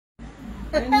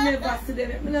I never see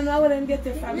them. I don't know where them get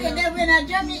it from. You never in a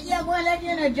Jamaica. You're going like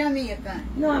you're not Jamaican.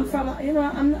 No, I'm from, you know,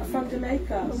 I'm not from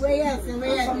Jamaica. Where else?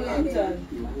 Where I'm from London.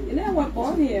 You know, I was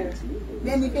born here.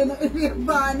 Then if you're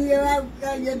born here,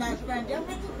 you're not from Jamaica.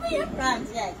 Where you from,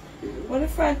 yes?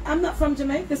 Well, I'm not from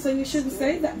Jamaica, so you shouldn't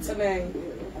say that to me.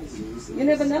 You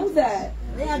never know that.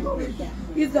 Where I go with that?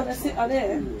 He's gonna sit on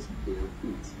there.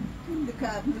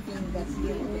 Because we think that's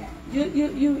there.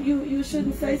 You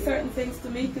shouldn't say certain things to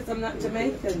me because I'm not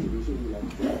Jamaican.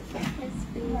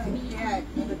 Yeah,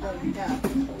 you don't talk.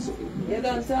 You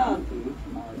don't talk.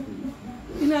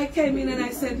 You know, I came in and I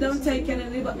said, don't take any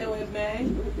liberty with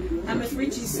me. And Miss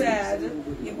Richie said,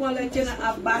 you want to let you not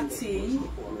have batty.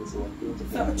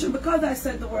 So because I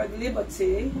said the word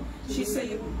liberty, she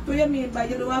said, what do you mean by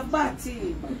you don't have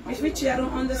batty? Miss Richie, I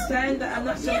don't understand that. I'm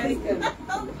not Jamaican.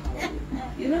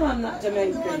 You know I'm not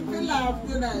Jamaican.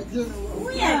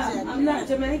 Yeah, I'm not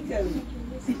Jamaican.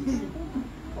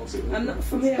 I'm not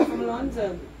from here, I'm from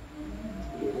London.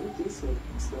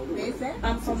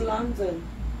 I'm from London.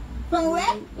 From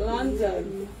where?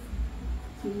 London.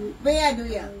 Where do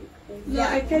you? No,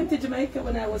 I came to Jamaica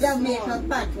when I was Jamaica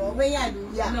patrol. Where do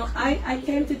you? No, I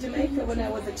came to Jamaica when I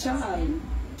was a child.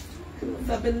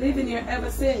 So I've been living here ever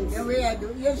since. Where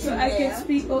do you? So I can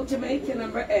speak both Jamaican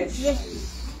and British.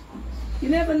 Yes. You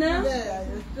never know? There,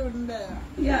 you're student there.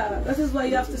 Yeah, that is why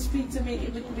you have to speak to me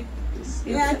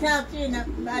You have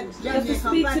to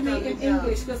speak to me in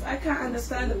English because I can't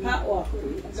understand the patois.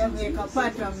 Jamaica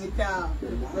pattern me talk.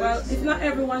 Well, it's not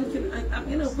everyone can,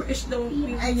 you know, British don't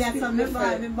speak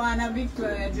different. born in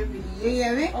Victoria, Jubilee. You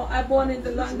hear me? Oh, I born in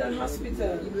the London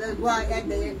hospital.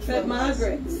 St.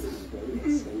 Margaret's.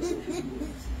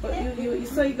 But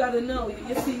so you gotta know.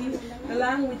 You see, the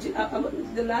language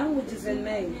is in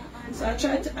me. So I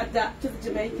try to adapt to the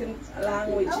Jamaican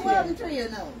language How here. do you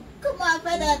know? Come on,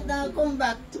 for that now, come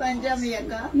back from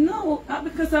Jamaica. No,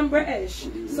 because I'm British.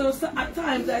 So at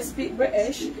times I speak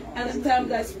British, and at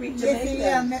times I speak Jamaican. You see,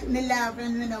 yeah, me laugh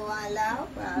and me no want to laugh.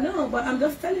 No, but I'm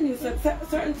just telling you, so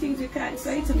certain things you can't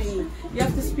say to me. You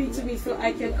have to speak to me so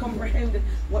I can comprehend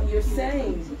what you're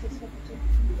saying.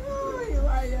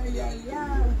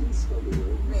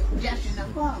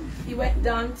 He went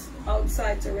down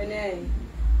outside to Renee.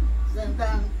 I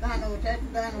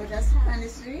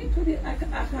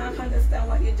can't understand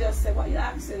what you just said. What you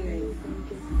asking me?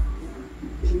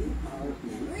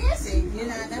 Yes, you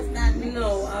know, understand me.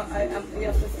 No, you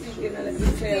have to speak in a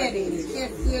little clearer English.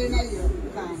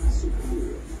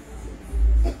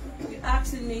 You're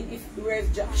asking me if where's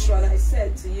Joshua, and I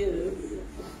said to you,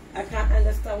 I can't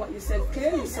understand what you said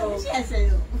clearly, so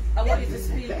I want you to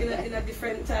speak in a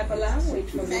different type of language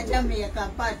for me.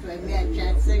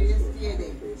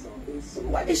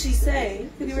 What did she say?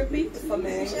 Could you repeat it for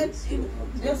me? Just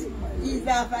ease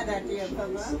off of that here,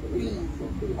 please.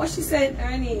 What she said,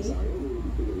 Ernie?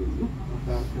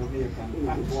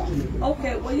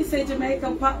 Okay, when you say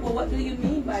Jamaican patois, what do you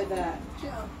mean by that?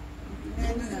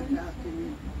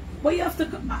 Well, you have to.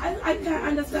 I can't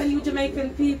understand you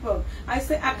Jamaican people. I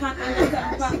say I can't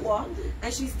understand patois,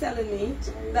 and she's telling me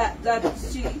that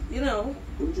she, you know,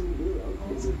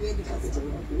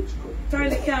 turn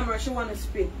the camera. She want to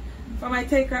speak. From I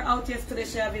take her out yesterday,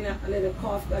 she having a little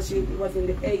cough because she was in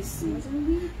the AC.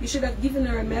 You should have given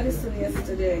her a medicine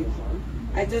yesterday.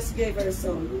 I just gave her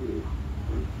some.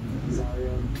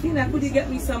 Tina, could you get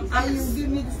me some axe? You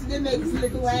give me the medicine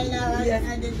little while now. Yes.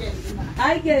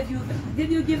 I gave you.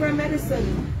 Did you give her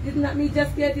medicine? Didn't that me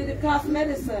just give you the cough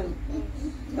medicine?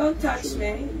 Don't touch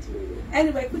me.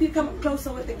 Anyway, could you come up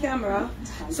closer with the camera?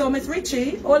 So, Miss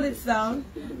Richie, hold it down.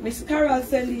 Miss Carol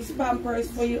sent these Pampers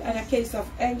for you and a case of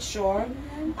Ensure,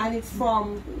 and it's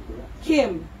from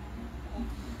Kim.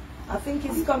 I think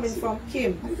it's coming from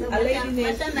Kim. So a lady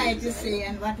named. What am I to say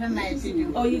and what am I to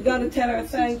do? Oh, you gotta tell her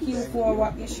thank you for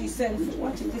what she sent.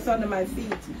 Watch it, it's under my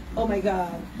feet. Oh my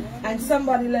God. And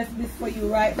somebody left this for you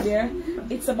right there.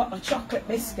 It's about a chocolate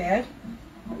biscuit.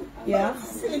 Yeah.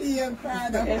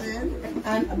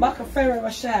 And a buck of Ferrero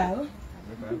Rocher.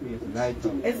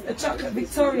 It's a chocolate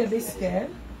Victoria biscuit.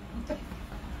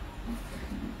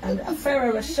 And a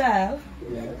Ferrero Rocher.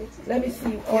 Let me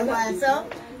see. Oh,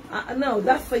 no,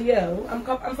 that's for you. I'm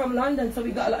from London, so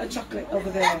we got a lot of chocolate over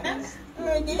there.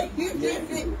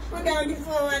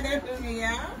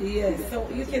 Yes, so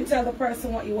you can tell the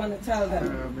person what you want to tell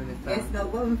them. Yes, no,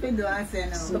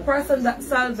 the person that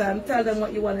sells them, tell them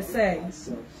what you want to say.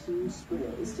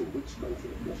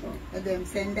 Them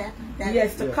send that?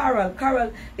 Yes, to Carol.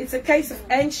 Carol, it's a case of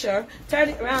Ensure. Turn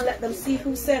it around, let them see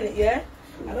who said it, yeah?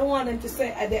 I don't want them to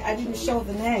say I didn't show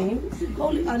the name.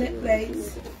 Hold it on it,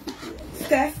 please.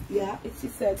 Steph, yeah, she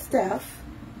said Steph.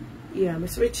 Yeah,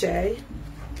 Miss Richie.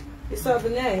 You saw the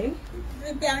name?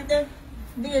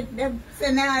 They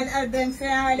send out them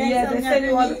say all that. Yeah, they send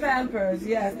you all the Pampers.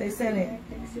 Yes, they send it.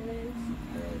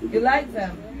 You like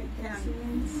them? Yeah.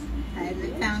 I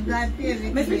thank God for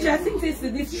it. Miss Richie, I think it's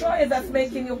the destroyer that's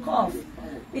making you cough.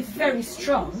 It's very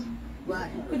strong. What?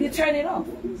 Could you turn it off?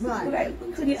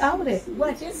 What? Could you out it?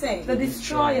 What you say? The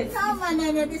destroyer. No,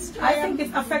 man, the destroyer. I think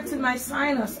it's affecting my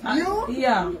sinus. You?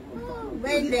 Yeah.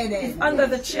 Wait there. It's under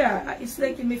the chair. It's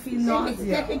making me feel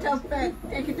nausea. Take it up first.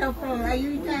 Take it up first. Are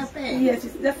you tapping? Yes,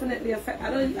 it's definitely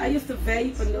affecting. I used to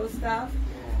vape and those stuff.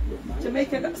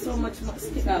 Jamaica got so much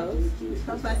mosquitoes.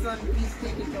 Papa, son, please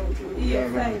take it out. Yeah,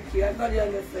 thank you. I got you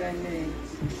understand me.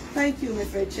 Thank you,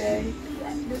 Miss Richie.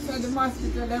 They said the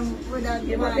mosquito them without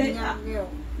Yeah, but the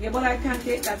yeah, but I can't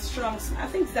take that strong. I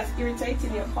think that's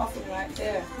irritating your coughing right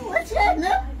there. What's that?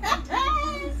 No?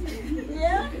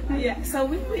 Yeah? Yeah, so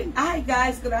hi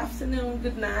guys, good afternoon,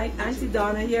 good night. Auntie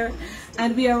Donna here.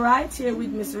 And we are right here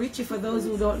with Miss Richie. For those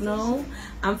who don't know,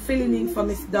 I'm filling in for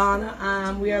Miss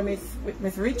Donna. We are with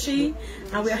Miss Richie,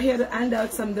 and we are here to hand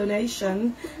out some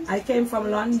donation. I came from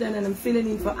London and I'm filling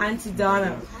in for Auntie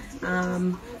Donna.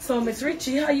 So Miss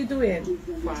Richie, how you doing?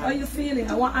 How are you feeling?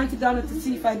 I want Auntie Donna to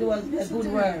see if I do a good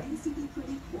work.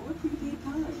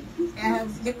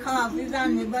 The cough is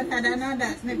on me, but I don't know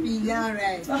that's not feeling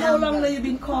alright. So how long have you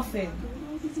been coughing?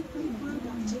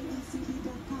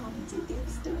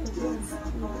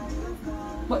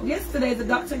 But yesterday the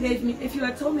doctor gave me, if you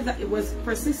had told me that it was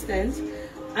persistent,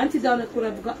 Auntie Donna could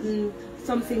have gotten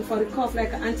something for the cough,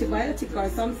 like an antibiotic or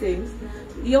something.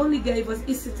 He only gave us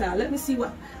Isital. Let me see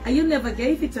what, and you never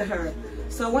gave it to her.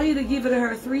 So I want you to give it to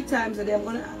her 3 times, and then I'm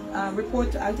going to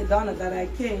report to Auntie Donna that I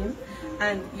came,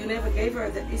 and you never gave her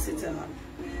the Isital.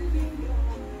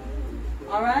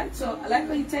 Alright, so I like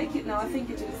how you take it now. I think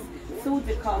it will soothe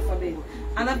the cough a bit.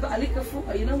 And I've got a liquor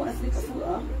fruit. You know what a liquor fruit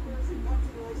is?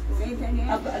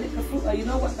 I've got a liquor fruit. You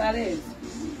know what that is?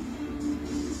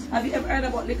 Have you ever heard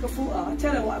about liquor fruit?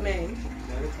 Tell her what I mean.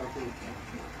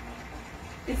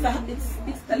 It's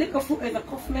a liquor fruit is a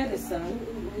cough medicine.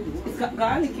 It's got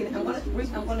garlic in it. I got it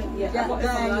from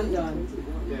London.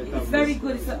 It's very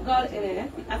good. It's got garlic in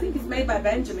it. I think it's made by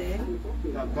Benjamin.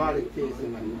 Garlic taste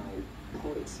in it.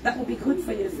 That would be good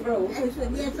for your throat.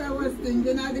 Yes, I was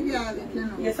thinking of the garlic, you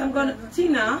know. Yes, I'm gonna.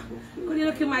 Tina, could you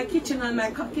look in my kitchen and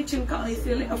my kitchen cutlery?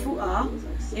 See a little fruit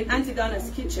in Auntie Donna's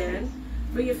kitchen.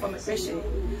 Bring it from Miss Richie.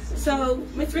 So,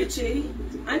 Miss Richie,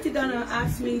 Auntie Donna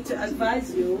asked me to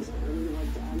advise you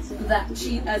that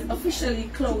she has officially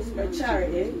closed her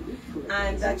charity,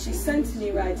 and that she sent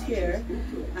me right here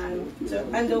to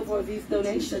hand over these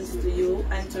donations to you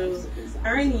and to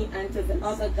Ernie and to the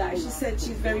other guy. She said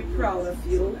she's very proud of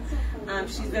you.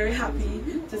 She's very happy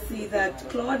to see that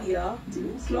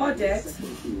Claudette,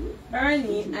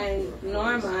 Ernie and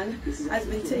Norman has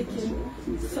been taking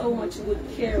so much good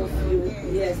care of you.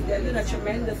 Yes, they're doing a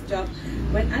tremendous job.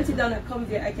 When Auntie Donna comes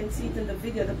here, I can see it in the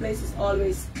video, the place is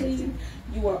always clean.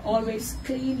 You are always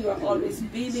clean, you are always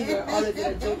beaming, you are always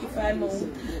in a jokified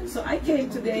mood. So I came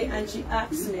today and she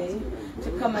asked me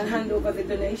to come and hand over the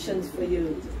donations for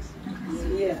you.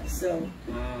 Yeah, so.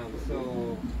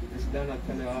 So Miss Donna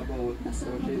tell you about is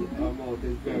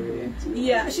very.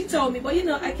 Yeah, she told me, but you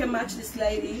know I can match this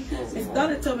lady. Miss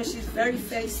Donna told me she's very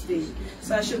feisty,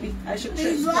 so I should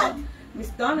trust her. Miss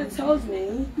Donna told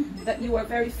me that you are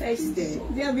very feisty.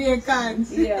 Yeah,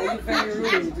 you're very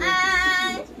rude.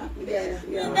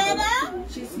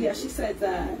 Yeah. She said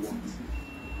that.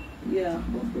 Yeah,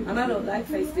 and I don't like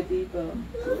feisty people.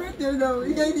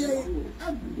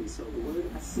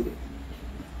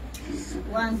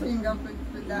 One thing up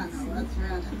with that.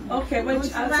 Okay, well,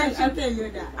 I'll tell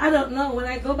you that. I don't know. When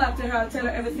I go back to her, I'll tell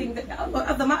her everything.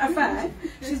 As a matter of fact,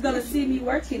 she's gonna see me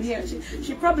working here.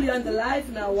 She probably on the live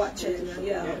now watching.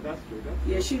 Yeah,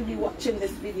 yeah, she'll be watching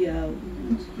this video.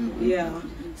 Yeah.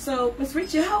 So, Miss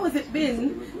Richie, how has it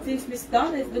been since Miss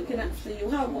Donna is looking after you?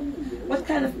 What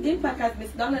kind of impact has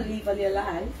Miss Donna leave on your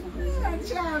life?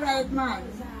 She's all right, man.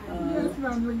 Yes,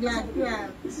 man, we're glad to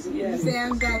have. Yes. Say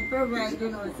I'm God provide, you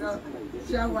know, so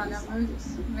she want to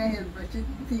help, but she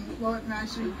think about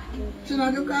me. She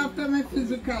don't look after me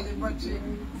physically, but she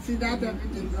see that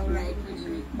everything's all right with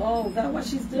me. Oh, that's what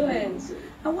she's doing.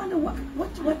 I wonder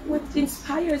what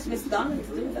inspires Miss Donna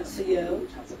to do that to you?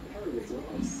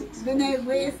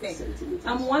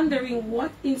 I'm wondering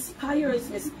what inspires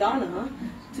Miss Donna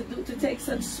to take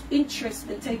such interest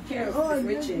and take care of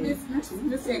Miss Richie.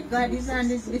 Listen, God is on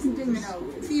this. Listen to me now.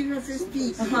 Seriously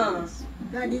speaking,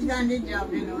 God is on the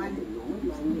job, you know. And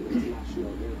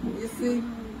you see,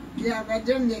 Yeah, but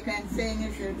Jamaican saying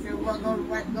is what go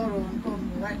around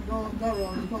come.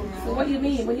 So what do you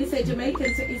mean? When you say Jamaican,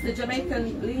 is the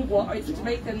Jamaican lingua or is the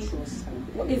Jamaican,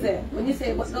 what is it? When you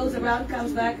say what goes around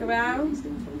comes back around?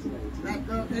 Like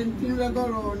when things go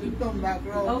around, it come back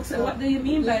around. Oh, so what do you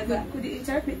mean by that? Could you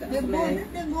interpret that for me?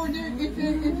 If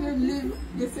you live,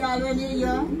 you see all when you're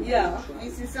young, Yeah. you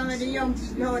see some of the young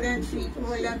people how they treat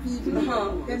older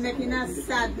people, they're making a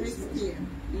sad mistake.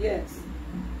 Yes.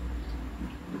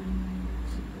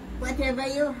 Whatever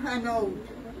you hand out,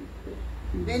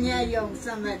 when you're young,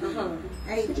 somebody,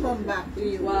 it come back to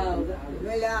you. Wow.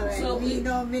 Well, all right. So we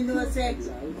know sex.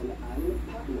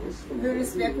 We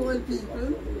respect old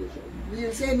people.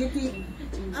 We say anything.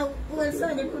 Well, so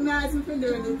they couldn't ask me to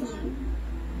do anything.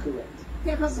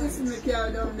 Take up this milk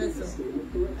here down there, so.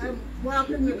 I'm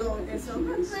walking me down there, so. We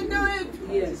do it.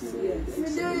 Yes, yes. We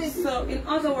do it. So, in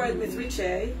other words, Miss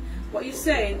Richie, what you're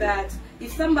saying that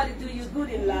if somebody do you good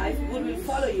in life, good will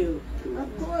follow you.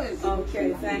 Of course.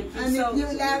 Okay, thank you. And So, if you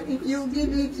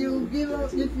give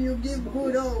out, if you give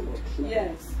good out.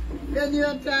 yes. When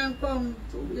your time comes,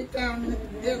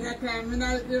 there's a time in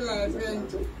your life when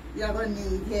you're going to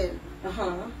need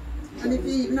help. And if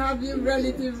you even have your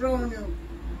relatives around you,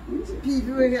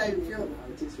 people will help you.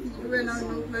 People will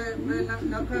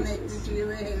not connected to you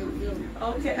will help you.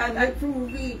 Okay, And they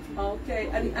prove it. okay,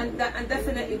 and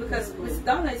definitely because Miss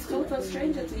Donna is total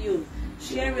stranger to you.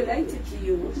 She ain't related to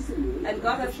you, and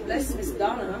God has blessed Miss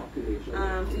Donna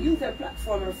to use her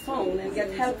platform, her phone, and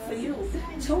get help for you.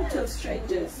 Total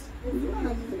strangers.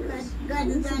 God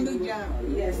is on the job.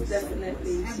 Yes,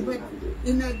 definitely. But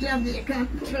in a Jamaican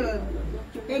term,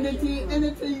 anything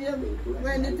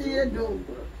you do,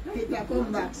 it will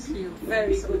come back to you.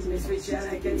 Very good, Miss Richie, and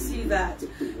I can see that.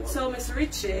 So, Miss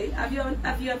Richie, have you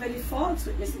any faults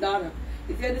with Miss Donna?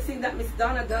 Is there anything that Miss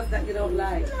Donna does that you don't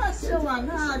like? Not so one,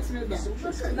 ask me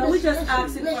that. No, we just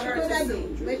asking for her to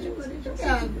see. She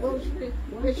can't do.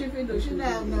 She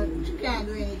can't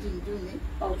do anything to me.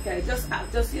 Okay,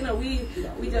 just you know, we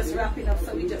just wrapping up,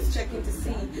 so we just checking to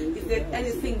see if there's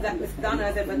anything that Miss Donna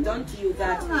has ever done to you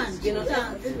that you know.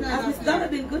 Has Miss Donna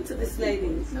been good to this lady?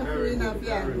 Not good enough,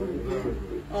 yeah.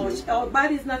 Oh,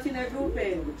 body's not in her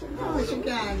grouping. No, she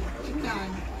can't. She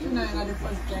can't. She's not in the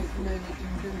first time to do anything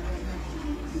to me.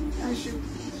 And she's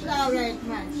all right,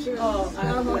 man. She's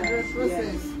 100%.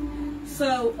 Yes.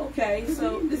 So, okay,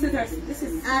 so this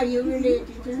is Are you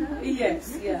related to her?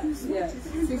 Yes, yes, yes.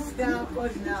 Sister or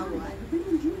cousin or what?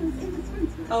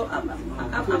 Oh,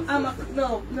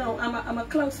 I'm a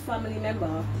close family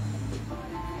member.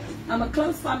 I'm a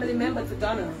close family member to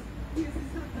Donna.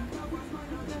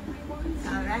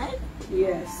 Alright?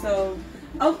 Yes, so,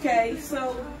 okay,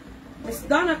 so Miss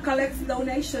Donna collects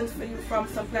donations for you from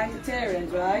some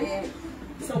planetarians, right? Yeah.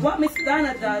 So what Miss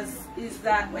Donna does is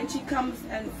that when she comes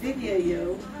and video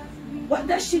you, what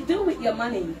does she do with your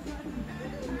money?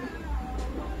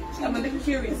 I'm a bit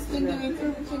curious to know.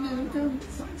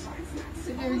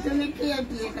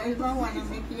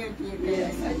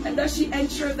 Yes. And does she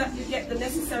ensure that you get the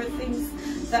necessary things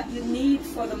that you need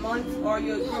for the month or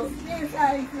your group? Yes,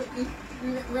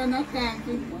 when I can,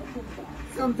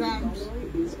 sometimes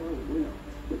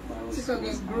she go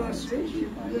get groceries,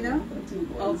 you know?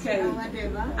 Okay. Or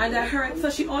whatever. And I heard, so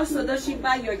she also, does she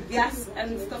buy your gas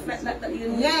and stuff like that that you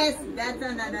need? Yes, that's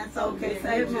another song. Okay,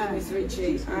 thank you, Miss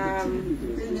Richie.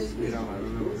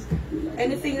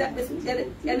 Anything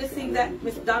that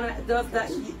Miss Donna does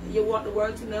that you want the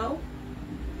world to know?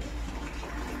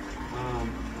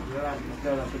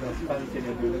 Just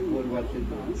continue to do what you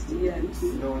do. Yes.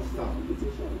 Don't stop.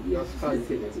 Just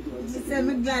continue. She said,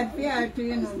 I'm glad for her too,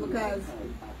 you know, because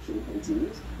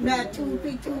there are two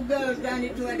girls and the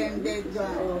two of them dead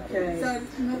gone. Okay. So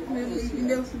it's not really in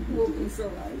the cooking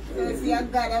so. So see, I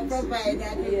gotta provide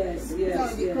that. Yes, yes,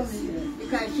 so they yes, come in,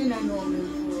 because she don't know me.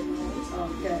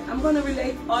 Okay. I'm going to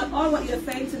relate all what you're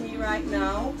saying to me right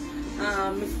now.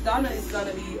 Miss Donna is going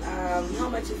to be, how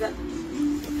much is that?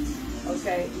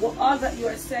 Okay. Well, all that you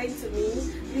are saying to me,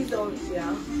 please don't,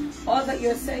 yeah. All that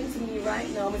you're saying to me right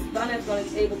now, Miss Donna is going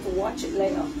to be able to watch it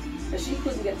later. But she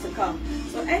couldn't get to come.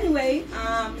 So anyway,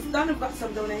 Miss Donna got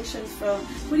some donations from,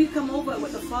 will you come over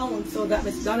with the phone so that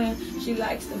Miss Donna, she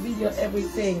likes to video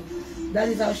everything. That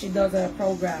is how she does her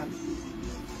program.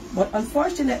 But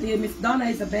unfortunately, Miss Donna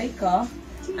is a baker,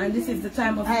 and this is the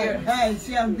time of year. Hey,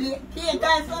 she a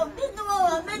baker, so me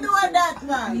do that,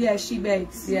 man. Yes, she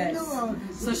bakes, yes.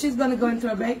 So she's going to go into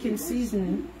a baking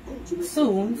season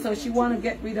soon, so she want to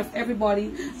get rid of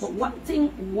everybody. But one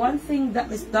thing that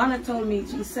Miss Donna told me,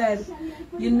 she said,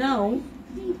 you know,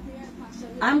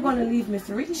 I'm going to leave Miss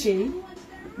Richie,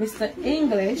 Mr.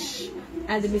 English,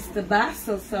 and the Mr.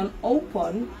 Basselson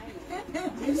open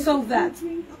so that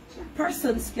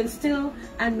persons can still,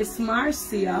 and Miss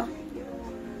Marcia,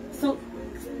 so,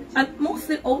 and most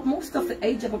of the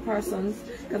age of a person,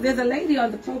 because there's a lady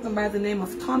on the program by the name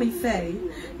of Tommy Faye.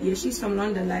 Yeah, she's from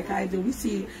London like I do.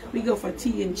 We go for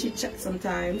tea and chit chat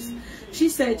sometimes. She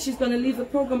said she's going to leave the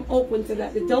program open so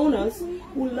that the donors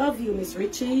who love you, Miss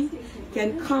Richie,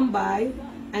 can come by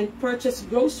and purchase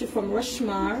grocery from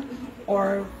Rushmore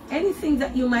or anything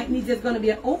that you might need. There's going to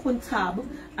be an open tab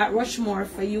at Rushmore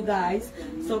for you guys.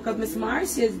 So because Miss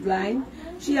Marcia is blind,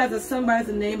 she has a son by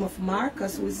the name of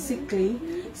Marcus who is sickly.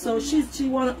 So she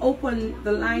want to open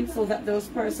the line so that those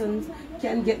persons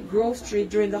can get grocery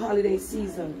during the holiday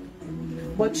season.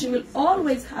 But she will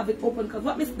always have it open, because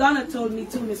what Miss Donna told me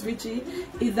too, Miss Richie,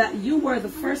 is that you were the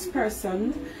first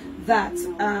person that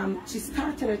she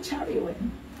started a charity with.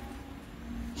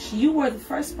 You were the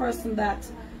first person that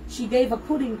she gave a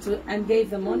pudding to and gave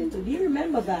the money to. Do you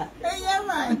remember that? Yeah,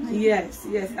 man. Yes,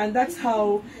 yes. And that's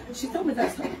how she told me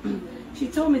that's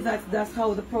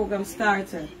how the program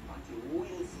started.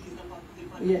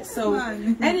 Yes. So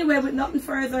anyway, with nothing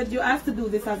further ado, I have to do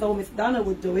this as how Miss Donna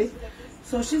would do it.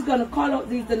 So she's gonna call out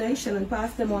these donations and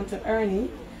pass them on to Ernie,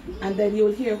 and then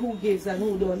you'll hear who gives and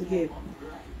who don't give.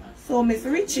 So Miss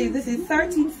Richie, this is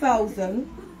 13,000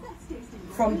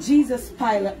 from Jesus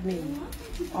Pilot Me.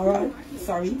 All right.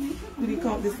 Sorry. Will you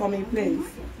count this for me, please?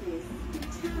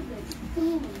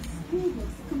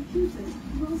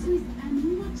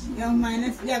 Young man,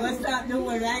 let's never stop the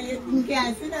word. You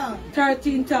can't sit down.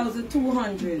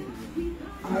 13,200.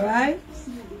 All right.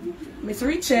 Miss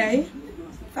Richie,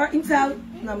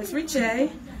 13,000. No, Miss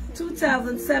Richie,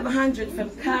 2,700 from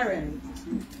Karen.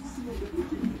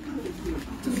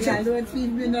 Yeah,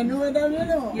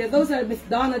 those are Miss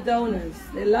Donna donors.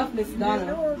 They love Miss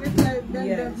Donna.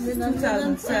 Yes,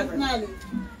 2007.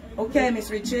 Okay, Miss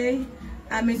Richie.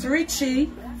 And Miss Richie,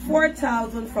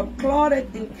 4,000 from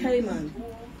Claudette in Cayman.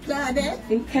 Claudette?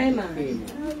 In Cayman.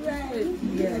 All right.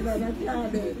 Yes.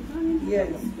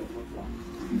 Yes.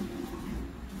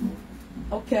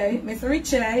 Okay, Miss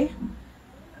Richie,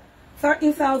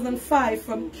 13,005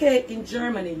 from Kate in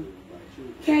Germany.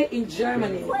 Kate in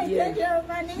Germany. Yeah.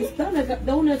 Miss Donna got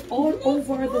donors all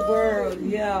over the world.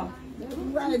 Yeah.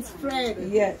 Widespread.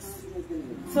 Yes.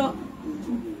 So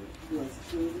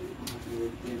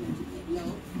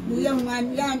the young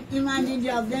man, him on the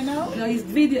job, you know? no, his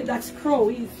video, that's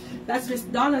Crow. That's Miss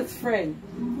Donna's friend.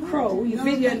 Crow. He's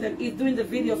he's doing the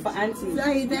video for Auntie.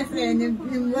 So he's a friend,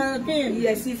 him working?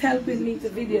 Yes, he's helping me to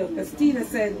video, because Tina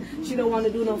said she don't want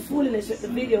to do no foolishness with the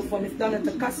video for Miss Donna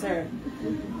to cuss her.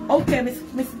 Okay,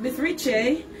 Miss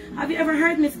Richie, have you ever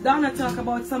heard Miss Donna talk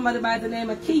about somebody by the name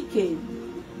of Kiki?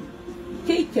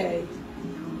 Kiki?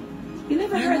 You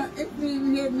never heard? If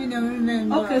you hear me, don't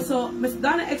remember. Okay, so Miss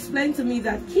Donna explained to me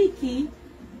that Kiki,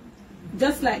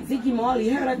 just like Ziggy Marley,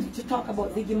 you heard her teacher talk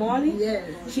about Ziggy Marley?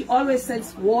 Yes. She always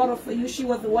sends water for you. She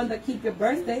was the one that keep your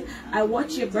birthday. I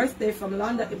watched your birthday from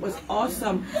London. It was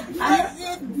awesome. Yes,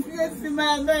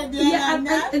 my birthday.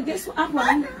 Yeah, and guess what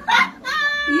happened?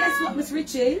 Yes, what, Miss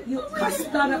Richie? You cussed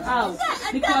Donna out.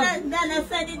 Because Donna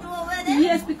said it over there?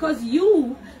 yes, because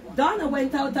Donna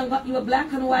went out and got you a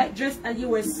black and white dress and you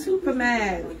were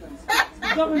Superman.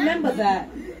 Don't remember that.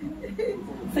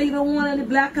 So you don't want any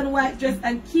black and white dress,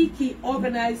 and Kiki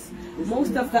organized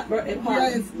most of that birthday party.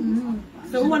 Yes. Mm-hmm.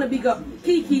 So we want to big up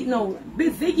Kiki. No,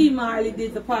 Big Ziggy Marley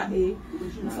did the party.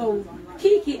 So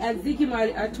Kiki and Ziggy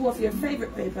Marley are two of your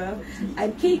favorite people.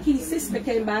 And Kiki's sister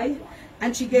came by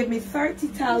and she gave me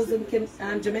 30,000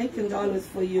 Jamaican dollars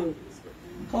for you.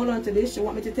 Hold on to this. You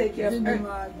want me to take care of her?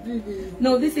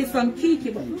 No, this is from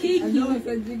Kiki. But Kiki,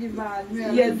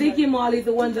 yeah, Ziggy Marley is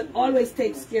the one that always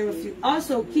takes care of you.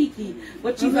 Also Kiki,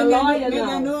 but she's a lawyer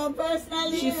now.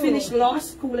 She finished law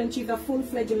school and she's a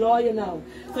full-fledged lawyer now.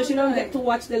 So she don't get to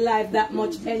watch the live that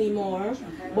much anymore.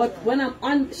 But when I'm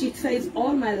on, she says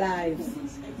all my lives.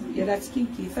 Yeah, that's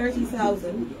Kiki.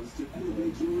 30,000.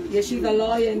 Yeah, she's a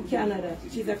lawyer in Canada.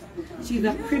 She's a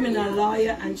criminal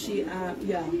lawyer, and she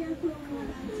yeah.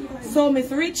 So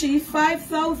Miss Richie,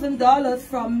 $5,000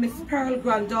 from Miss Pearl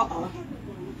Granddaughter.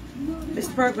 Miss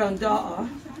Pearl Granddaughter.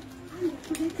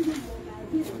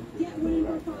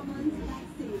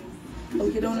 Oh,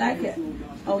 you don't like it?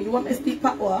 Oh, you want me to speak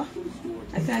Patois?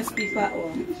 I can't speak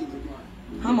Patois.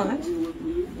 How much?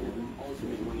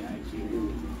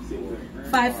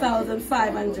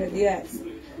 5,500, yes.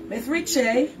 Miss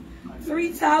Richie,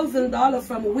 $3,000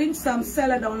 from Winsome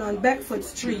Seller down on Beckford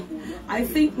Street. I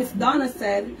think Miss Donna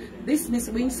said this Miss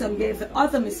Winsome gave the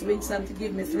other Miss Winsome to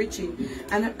give Miss Richie.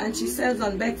 And she sells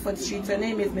on Beckford Street. Her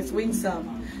name is Miss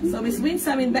Winsome. So Miss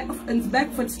Winsome in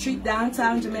Beckford Street,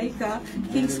 downtown Jamaica,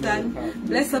 Kingston.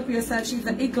 Bless up yourself. She's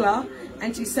an Igla.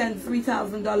 And she sent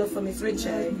 $3,000 for Miss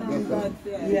Richie.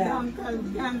 Yeah.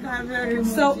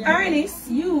 So Ernest,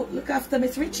 you look after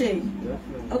Miss Richie.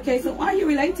 Okay, so are you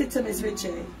related to Miss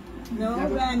Richie? No,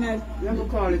 we're not. You have to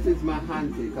call it is my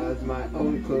auntie, because my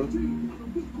uncle.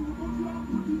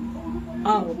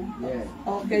 Oh. Yeah.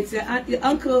 Okay, so your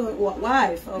uncle, what,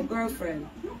 wife or girlfriend?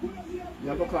 You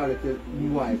have to call it his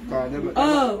wife, because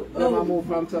them moved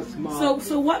from so small.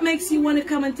 So what makes you want to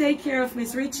come and take care of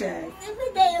Miss Richie?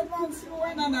 Every day amongst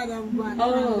one another one.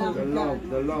 Oh.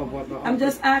 The love what my uncle, I'm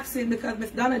just asking because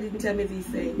Miss Donna didn't tell me these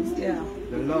things. Yeah.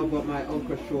 the love what my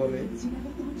uncle showed me,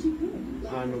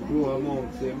 and grow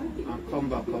amongst him, and come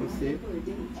back, come see.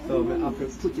 So I have to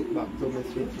put it back to Miss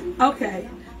Richie. Okay.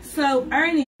 So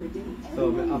Ernie.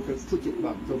 So I have to put it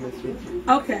back to Miss Richie.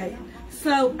 Okay.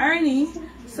 So Ernie,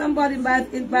 somebody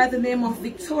by the name of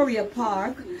Victoria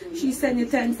Park, she sent you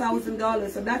 $10,000,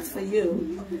 so that's for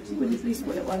you. Would you please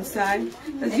put it one side?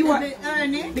 Because you are,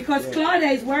 because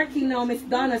Claudia is working now, Miss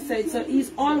Donna said, so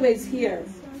he's always here.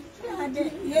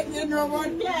 You know what,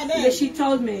 Claudia? Yeah, she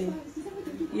told me.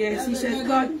 Yeah, she said,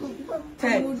 God,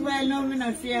 Ted.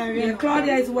 Yeah,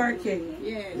 Claudia is working.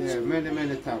 Yeah,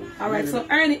 many times. Alright, so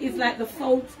Ernie is like the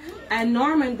folks, and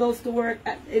Norman goes to work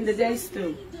in the days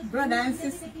too. Brother and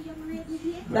sister.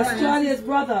 That's Claudia's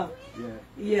brother.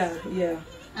 Yeah. Yeah.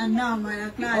 And Norman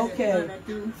and Claudia's brother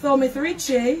too. So Miss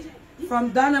Richie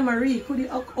from Donna Marie, could you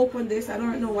open this? I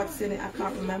don't know what's in it, I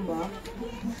can't remember.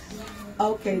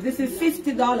 Okay, this is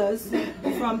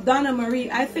 $50 from Donna Marie.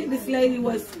 I think this lady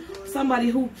was somebody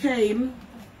who came.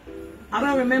 I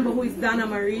don't remember who is Donna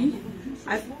Marie.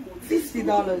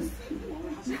 $50.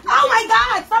 Oh my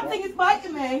God! Something is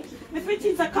biting me. Miss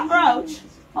Richie's a cockroach.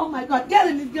 Oh my God! Get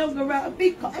him! He's going around a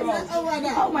big cockroach.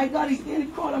 Oh my God! He's nearly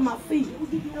crawled on my feet.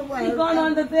 He's gone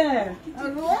under there. A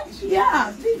roach?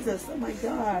 Yeah, Jesus! Oh my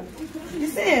God! You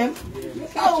see him?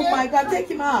 Oh my God! Take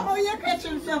him out. Oh, you catch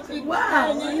him something.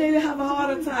 Wow! I nearly have a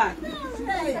heart attack.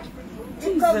 Hey.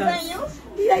 Jesus.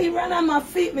 Yeah, he ran on my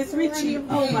feet, Miss Richie.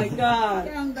 Oh my God.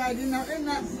 You're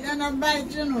not bite,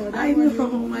 you know. I know,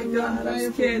 oh my God.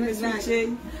 I'm scared, Miss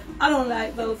Richie. I don't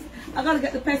like those. I gotta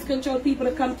get the pest control people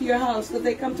to come to your house, because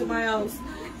they come to my house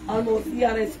almost,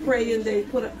 yeah, they spray and they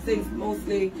put up things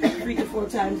mostly 3 to 4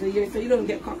 times a year, so you don't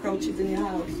get cockroaches in your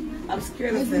house. I'm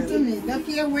scared of them. Listen to me. That's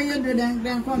here where you do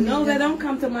them come. No, they don't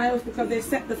come to my house because they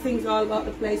set the things all about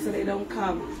the place so they don't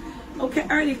come. Okay,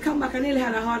 Ernie, come back. I nearly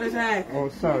had a heart attack. Oh,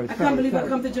 sorry. I can't believe I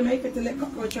come to Jamaica to let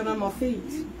cockroach on my feet.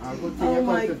 I'm going to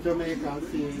come to Jamaica and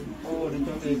see all the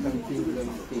Jamaican things and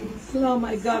things. Oh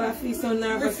my God, I feel so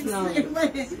nervous now.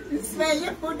 Smell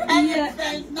your food. Yeah,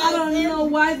 I don't know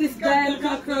why this damn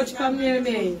cockroach come near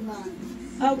me.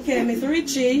 Okay, Miss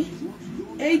Richie,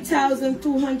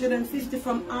 $8,250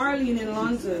 from Arlene in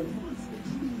London.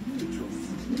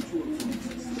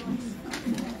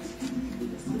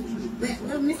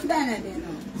 Miss Donna,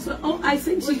 so, I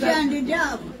think she's on the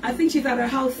job. I think she's at her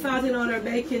house starting on her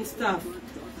baking stuff.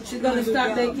 She's gonna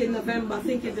start baking in November. I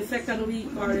think in the 2nd week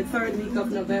or the 3rd week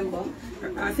of November.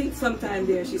 I think sometime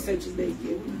there she said she's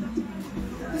baking.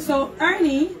 So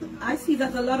Ernie, I see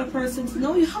that a lot of persons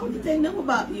know you. How did they know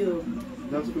about you?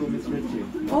 That's through Miss Richie.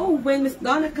 Oh, when Miss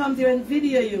Donna comes here and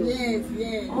video you.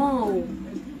 Yes. Oh.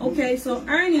 Okay, so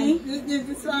Ernie.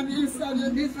 This one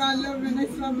loving,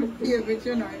 this one my favorite,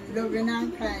 you know, loving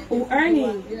and kind. Oh,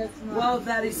 Ernie. Yes, wow,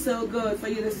 that is so good for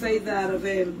you to say that of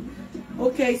him.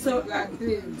 Okay, so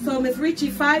Miss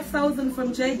Richie, $5,000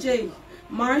 from JJ,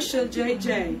 Marshall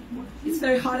JJ. It's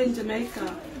very hot in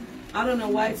Jamaica. I don't know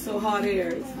why it's so hot here.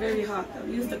 It's very hot.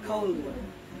 I'm used to cold.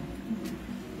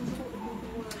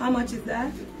 How much is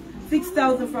that?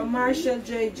 $6,000 from Marshall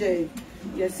JJ.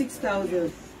 Yeah,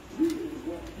 $6,000.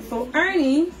 So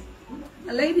Ernie,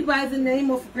 a lady by the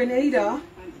name of Grenada,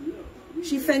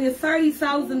 she sent you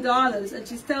 $30,000, and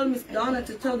she's telling Miss Donna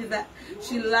to tell you that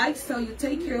she likes how you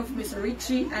take care of Miss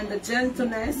Richie and the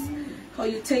gentleness, how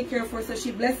you take care of her. So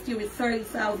she blessed you with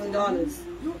 $30,000.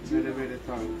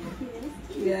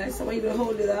 Yeah, so I want you to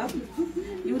hold it up.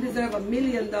 You deserve $1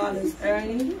 million,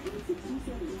 Ernie.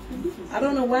 I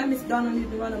don't know why Miss Donna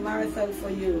needs to run a marathon for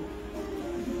you.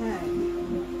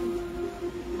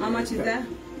 How much is that?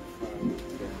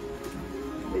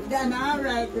 Miss Donna, all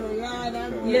right,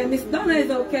 though. Yeah, Miss Donna is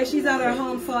okay. She's at her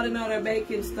home sorting out her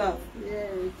baking stuff. Yeah.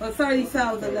 For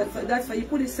 $30,000, that's for you.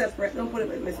 Put it separate. Don't put it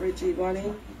with Miss Richie,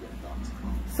 Bonnie.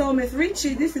 So So Miss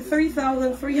Richie, this is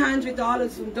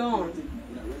 $3,300 from Dawn.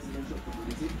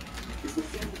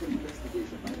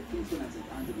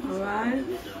 Alright.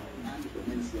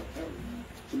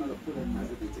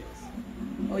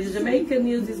 Oh, the Jamaican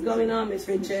news is going on, Miss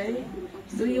Richie.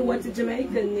 Do you want the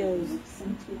Jamaican news?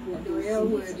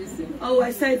 Oh,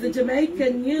 I said the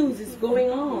Jamaican news is going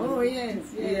on. Oh, yes.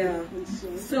 Yeah.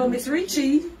 So Miss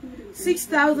Richie,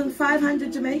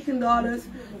 6,500 Jamaican dollars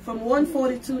from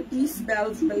 142 East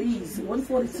Belize.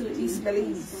 142 East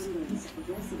Belize.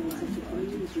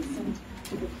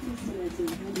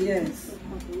 Yes.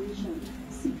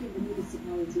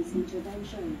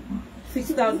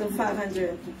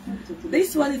 6,500.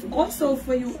 This one is also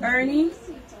for you, Ernie.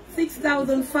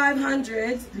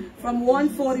 6,500 from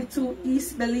 142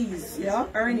 East Belize. Yeah,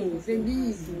 Ernie.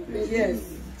 Belize. Yes.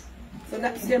 So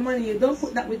that's your money. You don't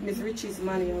put that with Miss Richie's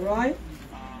money, all right?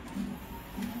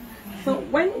 So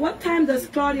what time does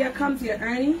Claudia come to you,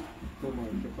 Ernie?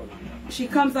 She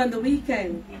comes on the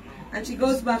weekend. And she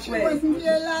goes back where? She wasn't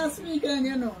here last weekend,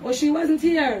 you know. Oh, she wasn't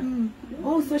here?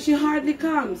 Oh, so she hardly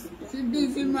comes. She's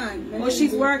busy, man. Oh,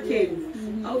 she's working.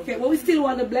 Okay, well, we still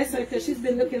want to bless her because she's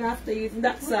been looking after you. Isn't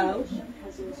that so?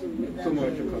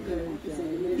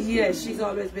 Yes, she's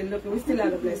always been looking. We still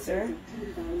have to bless her.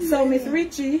 So, Miss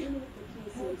Richie,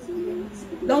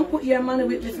 don't put your money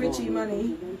with Miss Richie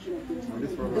money.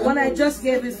 The one I just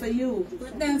gave is for you.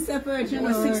 But then separate, you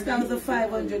know.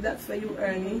 6,500, that's for you,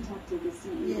 Ernie.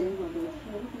 Yeah.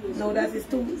 No, that is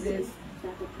two days.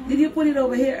 Did you put it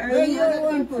over here, Ernie? Where you the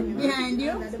one put behind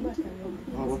you?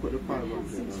 We'll put the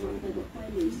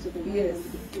 500. Yes.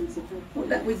 Put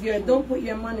that with your, don't put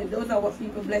your money. Those are what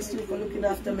people bless you for looking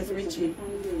after Miss Richie.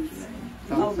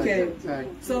 Okay.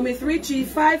 So Miss Richie,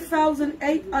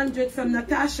 5,800 from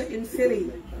Natasha in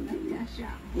Philly.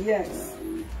 Yes.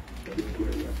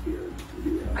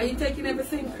 Are you taking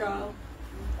everything, Crow?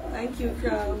 Thank you,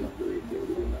 Crow.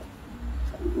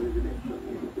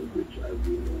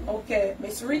 Okay,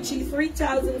 Miss Richie,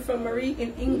 3,000 from Marie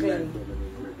in England.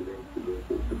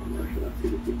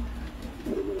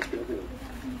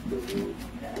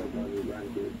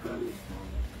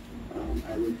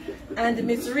 And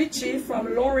Miss Richie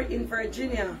from Lori in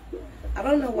Virginia. I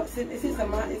don't know what's in this. Is a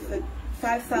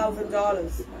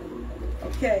 $5,000.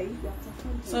 Okay.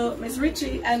 So Miss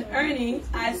Richie and Ernie,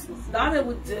 as Donna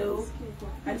would do,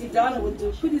 Auntie Donna would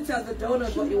do, could you tell the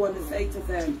donors what you want to say to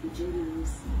them?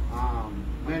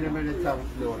 Many, many thanks,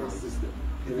 donors.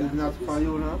 It is not for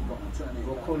you now.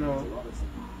 We couldn't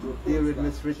deal with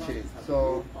Miss Richie.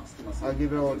 So I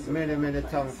give you many, many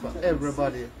thanks for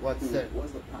everybody what said.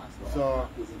 So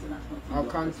I'll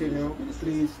continue.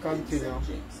 Please continue.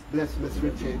 Bless Miss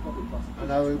Richie.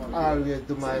 And I will always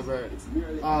do my word.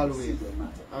 Always.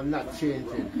 I'm not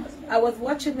changing. I was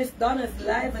watching Miss Donna's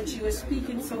live and she was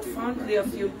speaking so fondly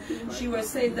of you. She was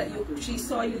saying that she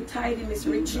saw you tidy Miss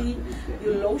Richie.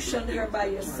 You lotioned her by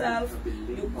yourself.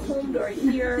 You combed her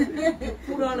hair. You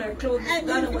put on her clothes. Miss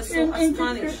Donna was so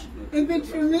astonished. If it's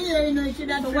for me, you know, should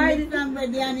have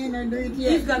somebody and you know, do it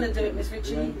here. He's gonna do it, Miss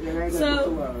Richie.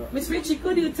 So, Miss Richie,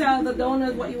 could you tell the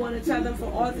donors what you want to tell them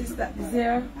for all this that is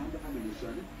here?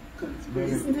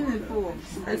 Listen to me,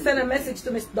 folks. And send a message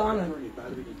to Miss Donna.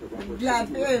 I'm glad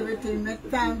for everything. I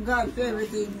thank God for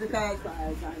everything because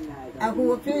I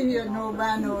hope you know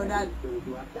by now that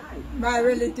my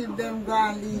relative them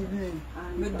gonna leave me.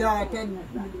 My daughter,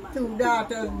 2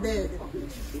 daughters dead.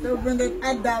 So when they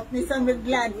adopt me, so I'm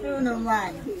glad for you,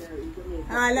 man.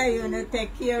 All of you know,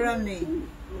 take care of me.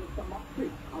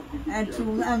 And to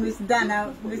Miss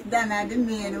Donna, the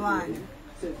main one.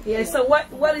 Yeah, so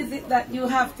what is it that you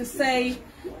have to say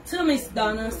to Miss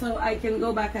Donna so I can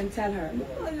go back and tell her?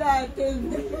 Well, I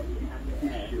think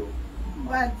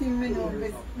one thing me know,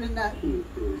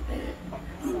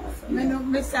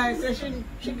 Miss Sarah, she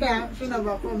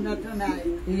never come there tonight.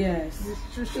 Yes.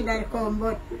 She should have come,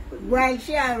 but while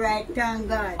she alright, thank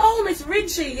God. Oh, Miss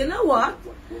Richie, you know what?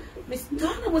 Miss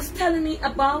Donna was telling me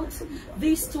about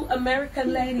these 2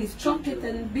 American ladies, Chocolate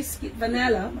and Biscuit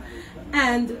Vanilla,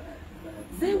 and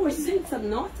they were saying some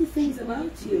naughty things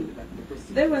about you.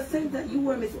 They were saying that you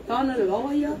were Miss Donna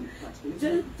lawyer.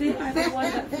 They are the one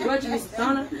that grudge Miss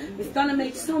Donna. Miss Donna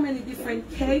makes so many different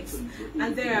cakes,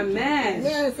 and they are mad.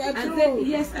 Yes, that's and true.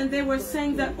 yes, and they were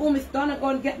saying that, oh, Miss Donna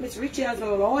going to get Miss Richie as a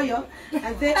lawyer,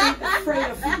 and they ain't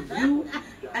afraid of you.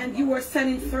 And you were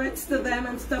sending threats to them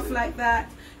and stuff like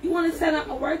that. You want to send out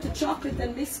a word to Chocolate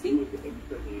and Biscuit?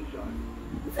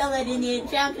 Somebody need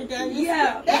chocolate and biscuit.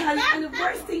 Yeah, and the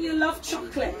worst thing, you love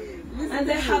chocolate. And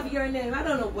they have your name. I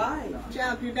don't know why.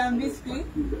 Chocolate and biscuit.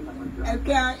 I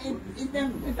can't eat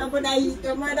them. If I'm going to eat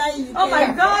them, I eat them. Oh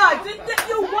my God!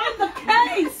 You won the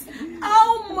case!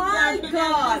 Oh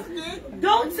God.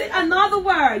 Don't say another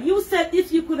word. You said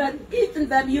if you could have eaten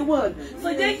them, you would.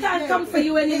 So they can't come for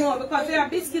you anymore because they are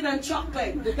biscuit and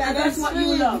chocolate. And that's what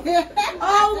you love.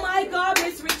 Oh my God,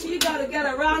 Miss Richie, you got to get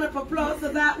a round of applause for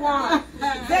that one.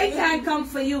 They can't come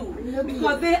for you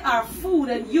because they are food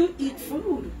and you eat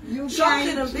food.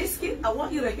 Chocolate and biscuit. I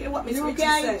want you to hear what Miss Richie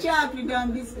said. You can't eat chocolate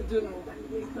and biscuit, you know.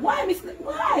 Why,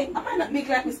 Why? Am I not big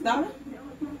like Miss Donna?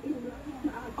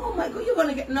 Oh my God, you're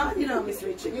gonna get naughty now, Miss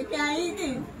Richie. You can't eat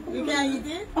it. You can't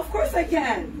eat it. Of course I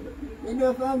can. You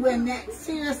know, from when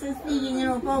seriously speaking, you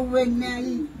know, from when I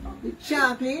eat the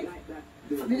chocolate,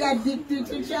 we got addicted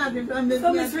to chocolate from the.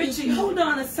 So Miss Richie, hold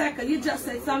on a second. You just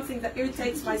said something that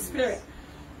irritates my spirit.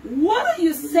 What are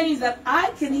you saying that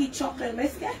I can eat chocolate and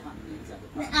biscuit?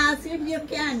 I ask if you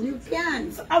can. You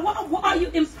can. So, what are you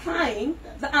implying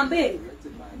that I'm big?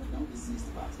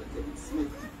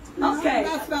 Okay.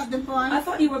 That's not the point. I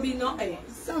thought you were being naughty.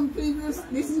 Some people,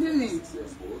 listen to me.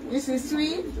 This is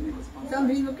sweet. Some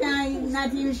people can't eat,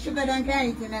 not even sugar than can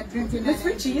eat in that drinking. Miss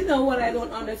Richie, you know what I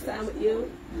don't understand with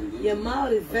you? Your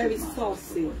mouth is very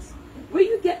saucy. Where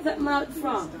you get that mouth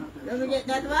from? Where you get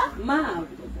that what? Mouth.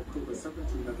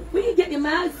 Where you get your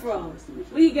mouth from?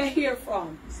 Where you get hair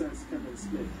from?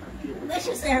 Let's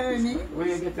just say her name. Where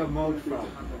you get your mouth from?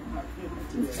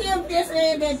 Same place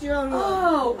where you get your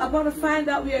Oh, I'm going to find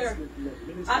out where.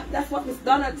 That's what Miss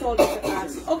Donna told us to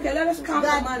ask. Okay, let us count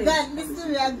the money. God,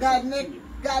 listen, God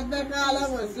make all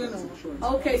of us, you know.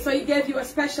 Okay, so he gave you a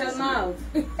special mouth.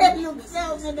 Look,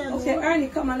 so okay, Ernie,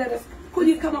 come on, let us. Could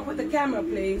you come up with the camera,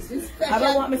 please? I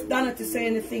don't want Miss Donna to say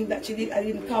anything that she did. I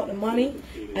didn't count the money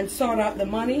and sort out the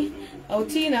money. Oh,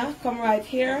 Tina, come right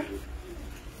here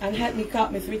and help me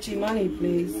count Miss Richie money,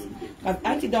 please. Because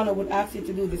Auntie Donna would ask you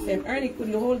to do the same. Ernie, could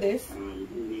you hold this?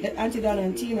 Let Auntie Donna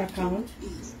and Tina count.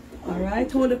 All right,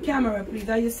 hold the camera, please.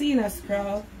 Are you seeing us,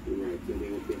 crowd?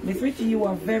 Miss Richie, you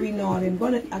are very naughty.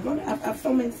 I have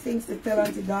so many things to tell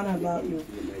Auntie Donna about you.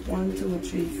 1, 2,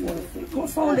 3, 4, 5.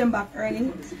 Fold them back,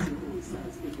 Ernie.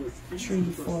 3,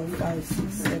 4, 5,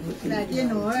 6, 7, 8. Like you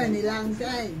know Ernie long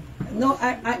time. No,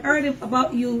 I heard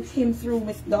about him through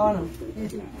Miss Donna.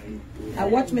 I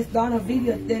watch Miss Donna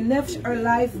videos. Her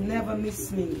life never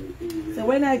miss me. So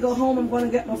when I go home, I'm going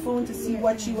to get my phone to see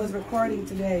what she was recording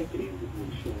today.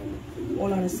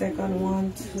 Hold on a second.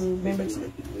 1, 2, remember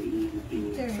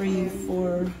 3,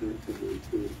 4,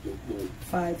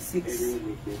 5, 6,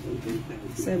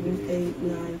 7, 8,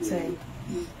 9, 10.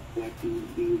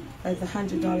 That's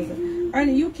 $100.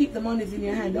 Ernie, you keep the monies in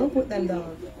your hand. Don't put them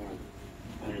down.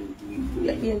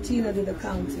 Let me and Tina do the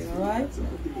counting, all right?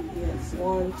 Yes,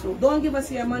 1, 2. Don't give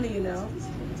us your money, you know.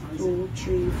 2,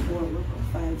 3, 4,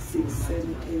 5, 6,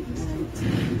 7, 8, 9,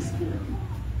 10.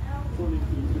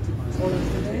 Hold on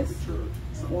to this.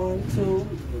 1, 2.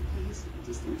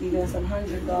 You got some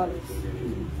 $100.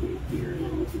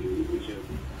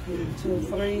 2,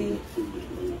 3,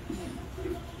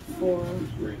 4,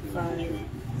 5,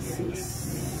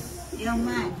 6. Young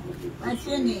man, what's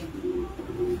your name?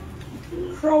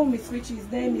 Crow, Miss Richie's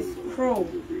name is Crow.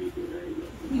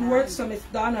 He works for Miss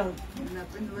Donna.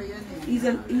 He's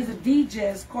a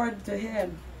DJ, according to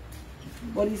him.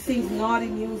 But he sings naughty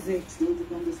music.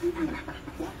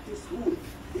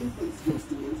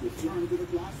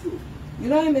 You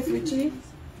know him, Miss Richie?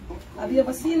 Have you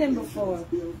ever seen him before?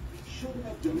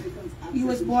 He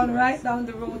was born right down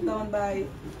the road, down by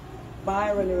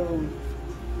Byron Road.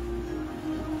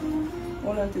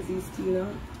 Hold on to these, Tina.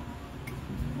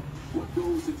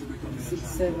 6,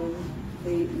 7,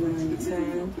 8, 9,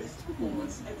 10.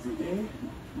 Okay.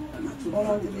 Hold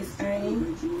on to this,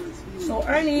 Ernie. So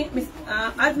Ernie,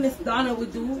 as Miss Donna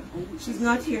would do, she's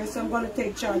not here, so I'm going to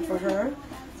take charge for her.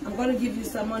 I'm going to give you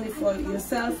some money for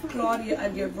yourself, Claudia,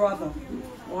 and your brother.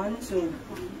 1, 2.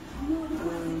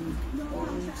 1,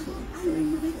 2,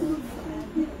 3, 4,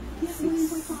 5,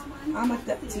 6. How much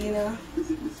that, Tina?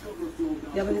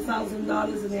 You have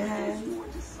 $1,000 in your hand?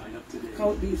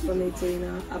 Count these for me,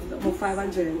 Tina. I've got about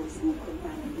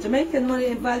 500. Jamaican money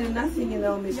ain't value nothing, you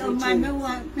know, Miss Richie. Young man, no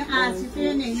one to ask you for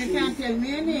your name. You can't tell me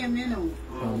your name, you know.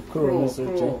 Crow, Miss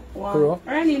Richie. Crow.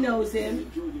 Ernie knows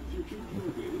him.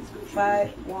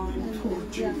 5, 1,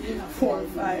 2, 3, 4,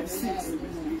 5, 6,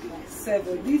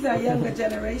 7. These are younger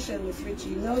generation, Miss Richie.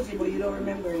 He knows you, but you don't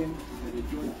remember him.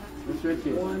 Miss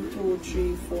Richie. 1, 2,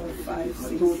 3, 4, 5, 6,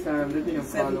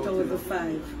 7 towards the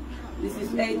 5. This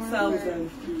is 8,000.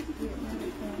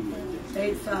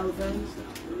 8,000.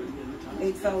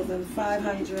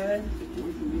 8,500.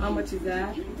 How much is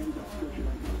that?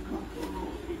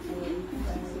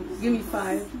 Give me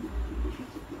 5.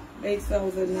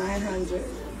 8,900.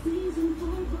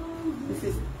 This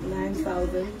is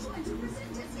 9,000.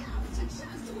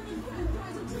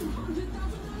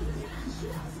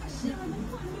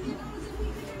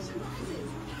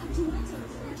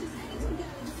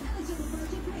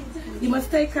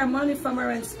 just take her money from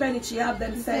her and spend it. She have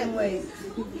them same way.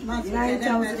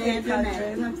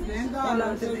 9,800. Hold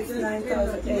on to this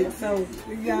 9,800. So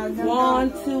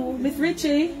 1, 2. Miss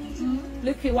Richie,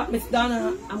 look at what Miss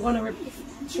Donna. I'm gonna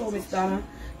show Miss Donna.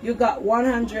 You got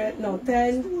 100. No,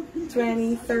 10,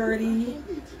 20, 30.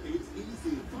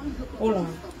 Hold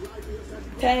on.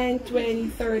 10, 20,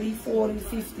 30, 40,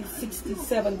 50, 60,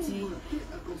 70,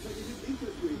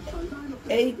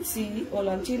 80. Hold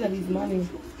on, Tina needs money.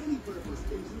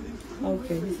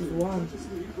 Okay, this is 1.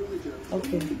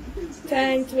 Okay.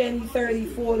 10, 20, 30,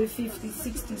 40, 50,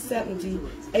 60, 70,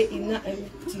 80,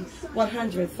 90,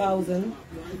 100,000.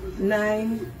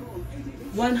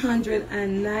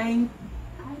 109.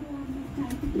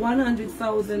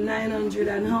 100,900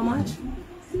 and how much?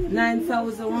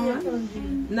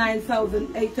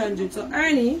 9,800. So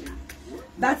Ernie,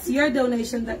 that's your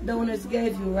donation that donors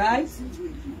gave you, right?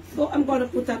 So I'm going to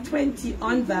put a 20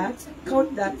 on that,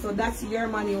 count that, so that's your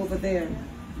money over there.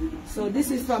 So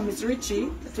this is from Miss Richie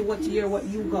to what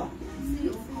you got.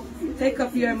 Take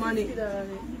up your money.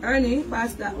 Ernie,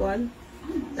 pass that one.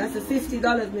 That's a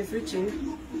 $50, Miss Richie.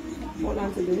 Hold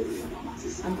on to this.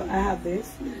 I have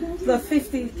this. So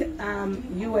 50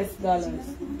 US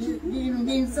dollars. Give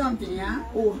him something, yeah?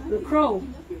 Oh, the crow.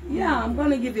 Yeah, I'm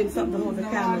gonna give him something on the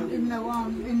camera.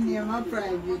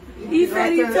 He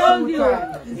said he told you.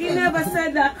 He never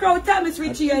said that. Crow, tell Miss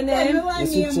Richie your name.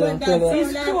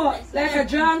 It's Crow, like a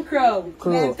John Crow.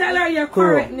 Crow. Tell her your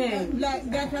correct name.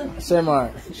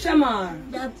 Shamar. Shamar.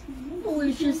 That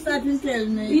fool she started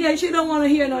telling me. Yeah, she don't want to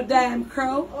hear no damn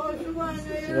crow. You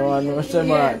don't want no Shamar.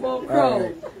 Yeah, well,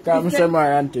 Crow. Come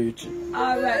Shamar and teach.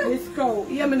 Alright, Miss Crow.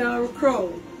 Yeah, me know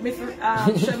Crow. Miss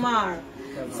Shamar.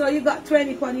 So you got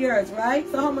 20 on yours, right?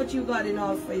 So how much you got in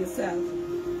all for yourself?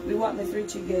 With what Miss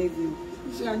Richie gave you?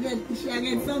 She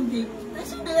get something.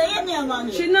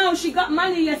 She knows she got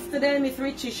money yesterday, Miss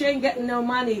Richie. She ain't getting no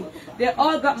money. They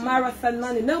all got marathon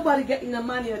money. Nobody getting no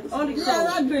money. Only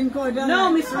Crow.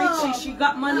 No, Miss Richie, she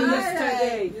got money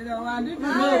yesterday. You know what?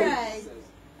 No.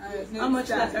 How much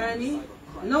that, Ernie?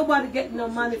 Nobody getting no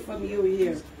money from you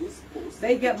here.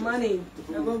 They get money.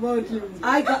 What about you?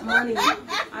 I got money.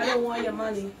 I don't want your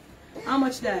money. How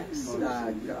much that?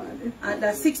 And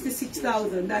that's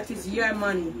 66,000. That is your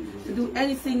money to do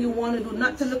anything you want to do,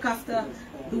 not to look after,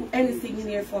 do anything in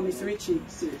here for Miss Richie.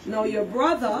 Now your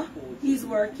brother, he's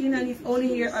working and he's only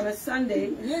here on a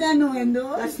Sunday. You don't know him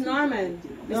though. That's Norman.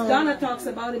 Miss Donna talks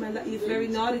about him and that he's very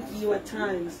naughty to you at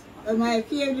times. My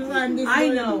favorite one. I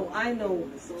know.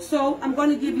 So I'm going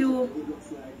to give you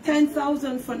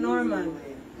 10,000 for Norman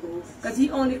because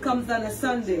he only comes on a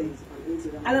Sunday.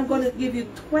 And I'm going to give you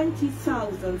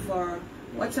 20,000 for,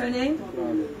 what's her name?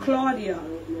 Claudia.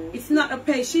 It's not a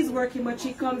pay. She's working, but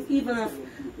she comes even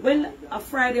when a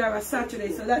Friday or a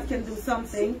Saturday, so that can do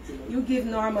something. You give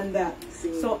Norman that.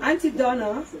 So Auntie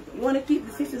Donna, you want to keep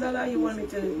the $50 or you want me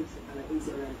to?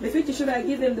 Miss Richie, should I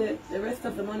give him the rest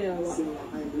of the money or what?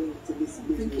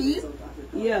 To keep?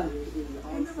 Yeah.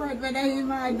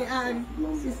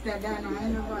 Sister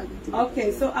Donna,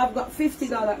 okay, so I've got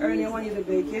 $50 Ernie, I want you to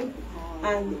bake it.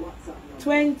 And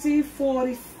 20,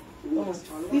 40,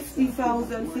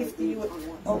 50,000, 50.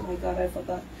 Oh my God, I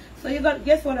forgot. So you got,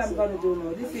 guess what I'm going to do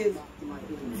now? This is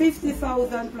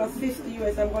 50,000 plus 50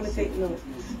 US. I'm going to take notes.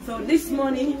 So this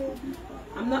money,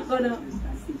 I'm not going to,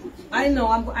 I know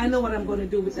what I'm going to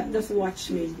do with that. Just watch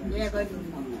me.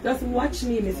 Just watch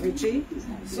me, Miss Richie.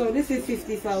 So this is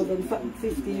 50,000,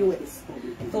 50 US.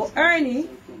 So Ernie,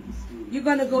 you're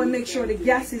going to go and make sure the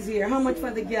gas is here. How much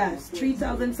for the gas?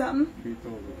 3,000 something?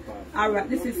 3,005. All right,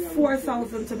 this is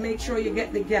 4,000 to make sure you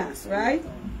get the gas, right?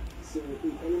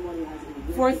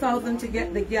 4,000 to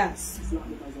get the gas.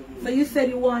 So you said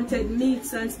you wanted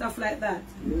meats and stuff like that.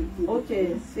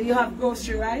 Okay, so you have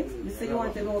grocery, right? You said you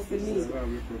wanted also meat.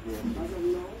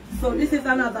 So this is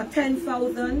another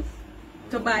 10,000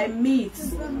 to buy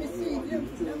meats.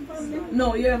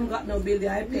 No, you haven't got no bill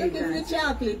there. I paid that. The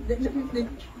chocolate, the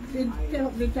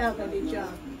chocolate.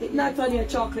 It's not on your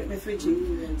chocolate, Miss Richie.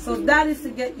 So that is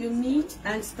to get you meat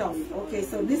and stuff. Okay,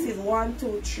 so this is 1,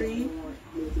 2, 3.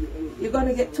 You're going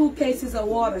to get 2 cases of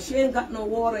water. She ain't got no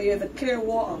water here, the clear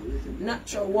water,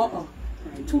 natural water.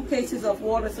 2 cases of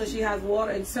water, so she has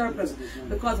water in surplus.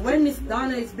 Because when Miss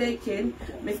Donna is baking,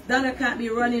 Miss Donna can't be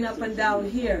running up and down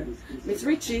here. Miss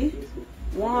Richie,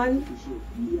 1.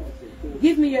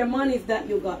 Give me your monies that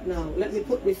you got now. Let me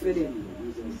put this with you.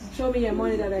 Show me your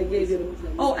money that I gave you.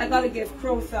 Oh, I got to give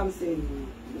Crow something.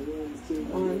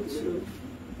 1, 2.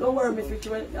 Don't worry, Miss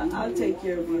Richie. I'll take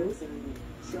care of you.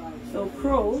 So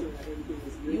Crow,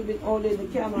 you've been holding the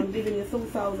camera. I'm giving you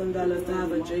 $2,000 to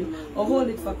have a drink. Or hold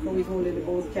it for Crow, he's holding the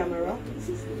old camera.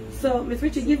 So Miss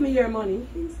Richie, give me your money.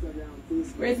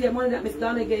 Where's your money that Miss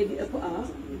Donna gave you to put up?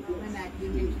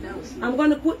 I'm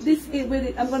going to put this in with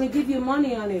it. I'm going to give you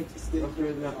money on it.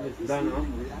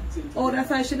 Oh, that's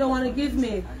why she don't want to give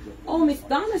me. Oh, Miss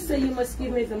Donna said you must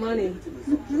give me the money.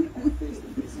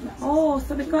 Oh,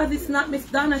 so because it's not Miss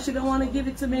Donna, she don't want to give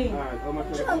it to me. I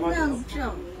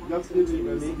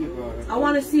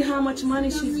want to see how much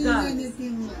money she's got.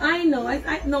 I know,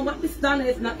 I know, but Miss Donna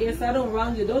is not here, so I don't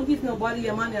wrong you. Don't give nobody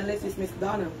your money unless it's Miss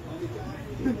Donna.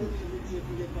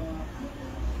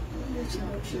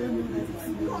 She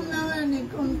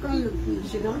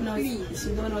don't know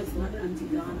it's not Auntie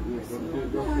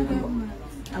Donna.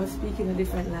 I was speaking a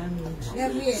different language,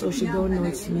 so she don't know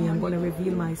it's me. I'm going to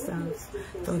reveal myself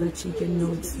so that she can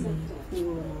know it's me.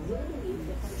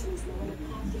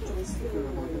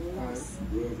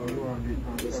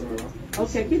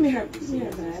 Okay, give me her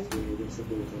bag.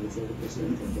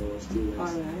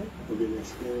 Alright.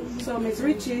 So Miss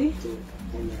Richie,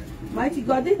 mighty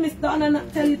God, did Miss Donna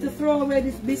not tell you to throw away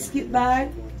this biscuit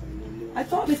bag? I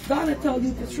thought Miss Donna told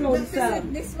you to throw this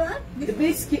out. This one? The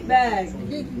biscuit bag.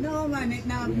 No man, it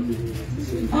now.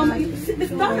 Miss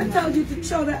Donna told you to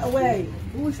throw that away.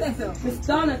 Who said so? Miss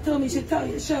Donna told me she told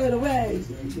you to throw it away.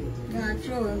 Yeah,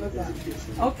 throw it back.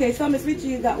 Okay, so Miss Richie,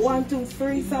 you got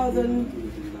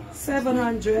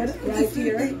 3,700 right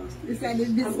here.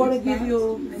 I'm going to give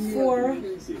you 4.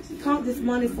 Count this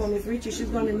money for Miss Richie. She's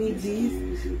going to need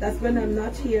these. That's when I'm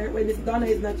not here. When Miss Donna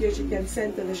is not here, she can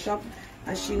send to the shop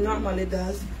as she normally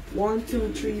does. 1,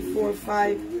 2, 3, 4,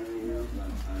 5,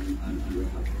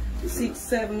 6,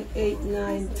 7, 8,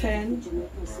 9, 10.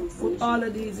 Put all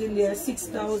of these in there.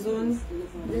 6,000.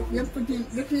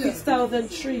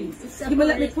 6,003. You may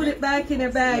let me put it back in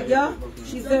her bag, yeah?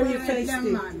 She's very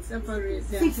tasty.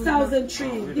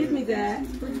 6,003. Give me that.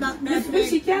 Miss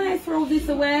Richie, can I throw this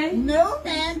away? No,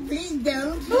 man, please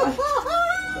don't. Please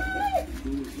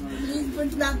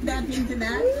put that into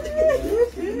that.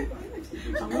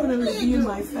 I want to reveal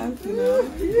myself, you know.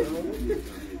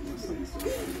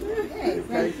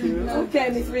 Thank you. Okay,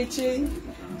 Miss Richie.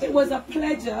 It was a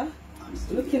pleasure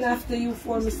looking after you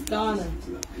for Miss Donna.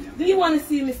 Do you want to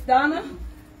see Miss Donna?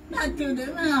 Not to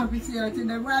the officer, to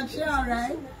the watch, all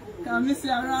right? Come see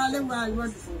her all the while,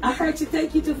 but... I heard she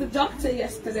take you to the doctor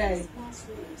yesterday.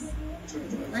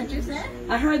 What you say?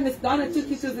 I heard Miss Donna took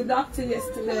you to the doctor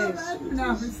yesterday.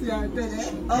 No,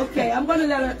 today. Okay, I'm going to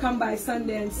let her come by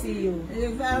Sunday and see you.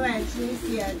 It's all right, she's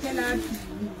here. Tell her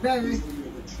very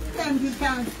 20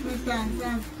 pounds, 3 times,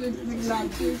 and 50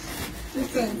 like this.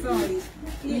 Sorry.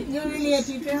 You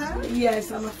related to her?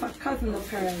 Yes, I'm a cousin of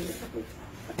hers.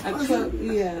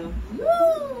 Yeah.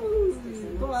 Woo!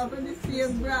 Go up in the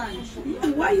same branch.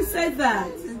 Why you said that?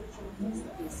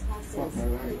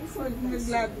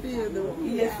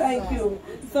 Yes, thank you.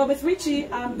 So Miss Richie,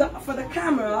 for the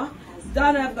camera,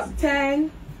 Donna, I've got 10,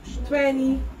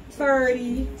 20,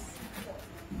 30.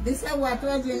 This is what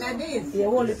was in this? Yeah,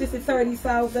 only this is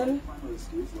 30,000.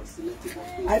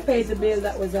 I paid the bill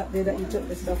that was up there that you took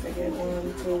the stuff again.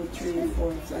 1, 2, 3,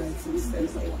 4, 5, 6, 7,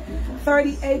 8.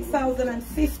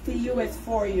 38,050 US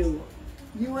for you.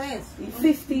 US?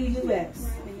 50 US.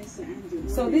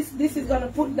 So this is gonna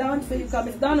put down for you, because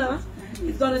Miss Donna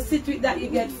is gonna sit with that. You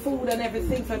get food and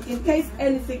everything. So in case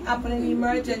anything happen in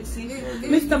emergency,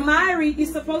 Mr. Myrie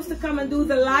is supposed to come and do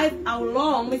the live how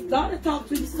long. Miss Donna talked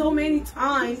to him so many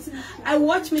times. I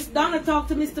watched Miss Donna talk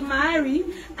to Mr. Myrie,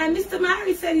 and Mr.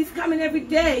 Myrie said he's coming every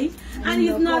day and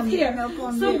he's not here.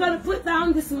 So I'm gonna put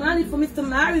down this money for Mr.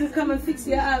 Myrie to come and fix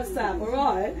your house up,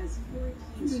 alright?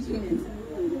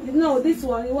 No, this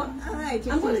one. You want? Right,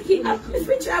 I'm going to keep. Miss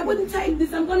Richie, I wouldn't take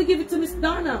this. I'm going to give it to Miss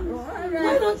Donna.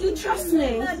 Why don't you trust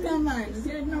me?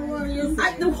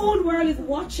 The whole world is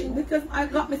watching because I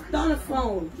got Miss Donna's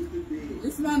phone.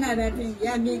 This man had that thing.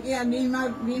 Yeah,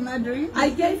 be my dream. I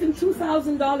gave him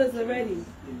 $2,000 already.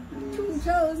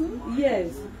 2,000?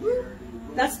 Yes.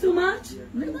 That's too much?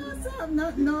 No,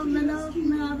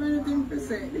 have anything to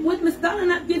say. Would Miss Donna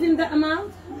not give him that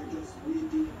amount?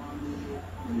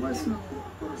 What's no?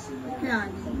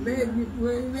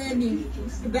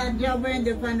 That job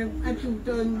ended up on a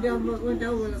 2,000 job, what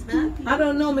all of that? I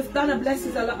don't know. Miss Donna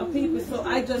blesses a lot of people, so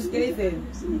I just gave him.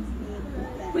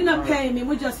 We're not paying him,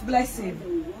 we just bless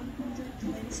him.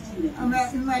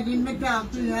 Imagine me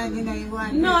talk to you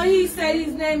and no, he said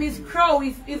his name is Crow.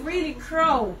 It's really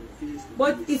Crow,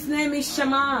 but his name is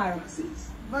Shamar.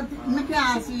 But I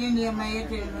can't see any of my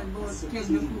tell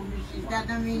me That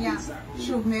don't mean you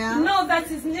shoot me out? No, that's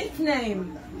his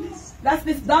nickname. That's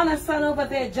Miss Donna's son over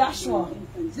there, Joshua.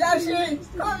 Joshua,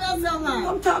 come here, someone.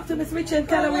 Come talk to Miss Richie and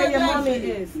tell her where your mommy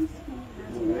is.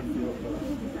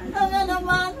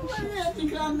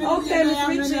 Okay, Miss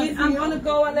Richie, I'm going to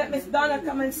go and let Miss Donna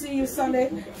come and see you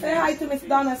Sunday. Say hi to Miss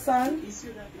Donna, son.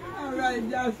 All right,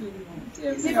 Joshua.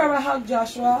 Give her a hug,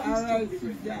 Joshua. All right,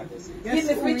 Joshua. Give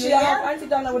Miss Richie a hug. Auntie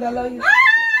Donna would allow you.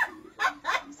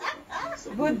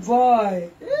 Good boy.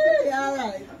 Yeah, all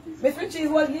right. Miss Richie,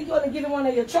 well, you're going to give him one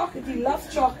of your chocolate. He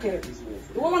loves chocolate.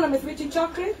 You want one of Miss Richie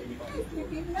chocolate?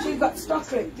 She's got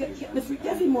chocolate. Miss Richie,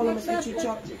 give him one of Miss Richie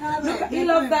chocolate. Look, he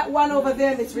loves that one over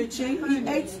there, Miss Richie. He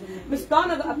ate. Miss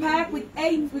Donna got a pack with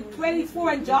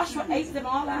 24, and Joshua ate them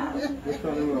all out.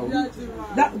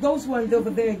 Those ones over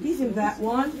there. Give him that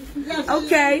one.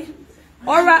 Okay.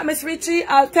 All right, Miss Richie.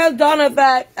 I'll tell Donna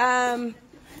that.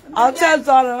 I'll tell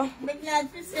Donna.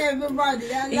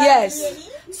 Yes.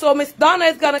 So Miss Donna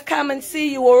is gonna come and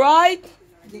see you. All right?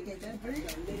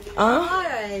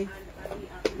 Alright.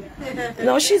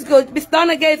 No, she's good. Miss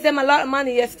Donna gave them a lot of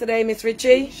money yesterday, Miss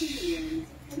Richie.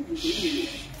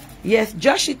 Yes,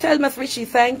 Joshie, tell Miss Richie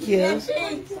thank you. Yes.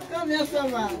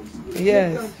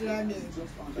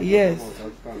 Yes.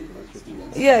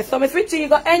 Yes, so Miss Richie, you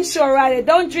got ensure right.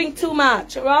 Don't drink too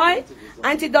much, alright?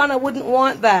 Auntie Donna wouldn't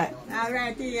want that.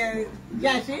 Alright,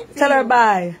 Joshie. Tell her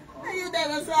bye.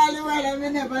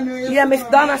 Yeah, Miss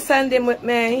Donna send him with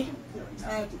me.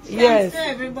 Yes.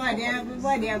 Everybody have a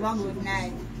good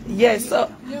night. Yes.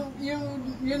 So you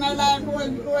not like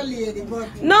old lady, but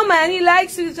no man, he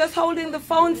likes you. He's just holding the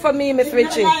phone for me, Miss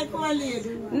Richie. Like old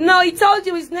lady. No, he told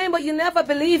you his name, but you never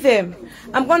believe him.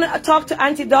 I'm gonna talk to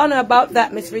Auntie Donna about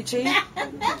that, Miss Richie.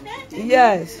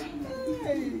 Yes.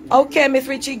 Okay, Miss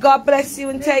Richie. God bless you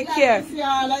and take care.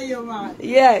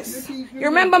 Yes. You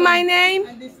remember my name?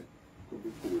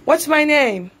 What's my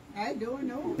name? I don't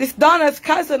know. This Donna's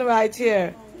cousin right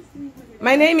here.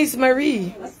 My name is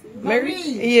Marie.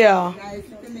 Marie? Yeah.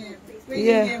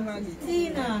 Yeah.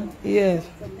 Tina. Yes.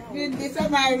 This is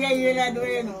my regular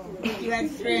doing. You are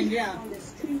stranger.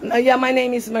 Yeah, my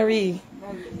name is Marie.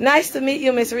 Nice to meet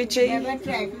you, Miss Richie. Never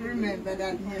try to remember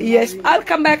that name. Yes, I'll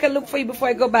come back and look for you before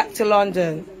I go back to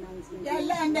London. You're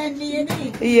London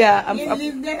lady? Yeah. You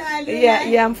live there all your Yeah, life?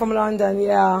 yeah, I'm from London,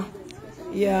 yeah.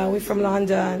 Yeah, we're from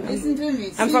London. Listen to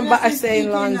me. I'm from Battersea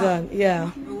in London,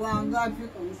 yeah. Wow, God, put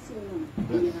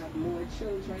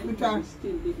a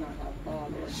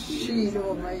shield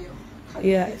over you.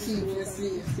 Yes. Keep you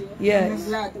safe. Yes. I'm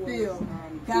glad for you.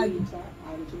 God,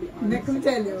 I can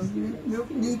tell you,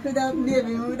 you could have maybe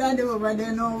moved over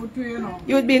there now too, you know.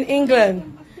 You would be in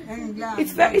England.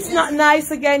 It's not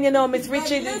nice again, you know, Miss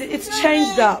Richie. It's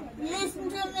changed up. Listen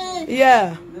to me.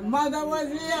 Yeah. The mother was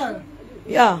here.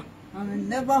 Yeah. I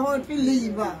never heard to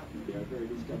leave her.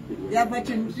 Yeah, but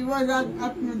she was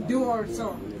at the door,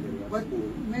 so. But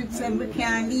we said we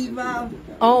can't leave her.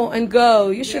 Oh, and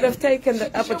go. You should have taken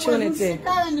the opportunity. She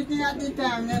wasn't anything at the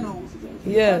time, you know.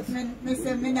 Yes. But I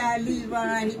said me not leave her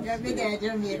and she'll be there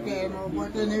Jamaica, you know.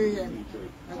 But anyway,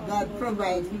 God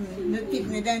provides me. Me pick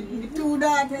me then, the two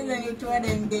daughters and the two of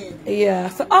them dead. Yeah.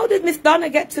 So how did Miss Donna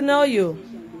get to know you?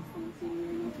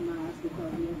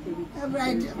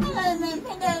 Right. I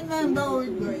don't remember how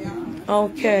it goes, yeah.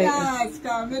 Okay. Yes, I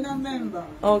don't remember.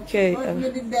 Okay. But me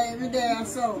there,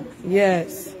 so.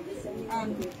 Yes.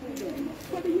 And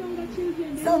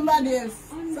somebody else.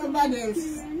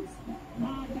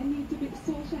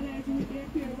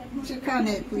 She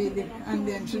connect with it, and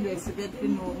then she just get to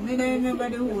know. Me don't remember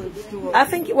the whole story. I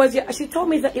think it was your, she told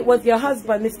me that it was your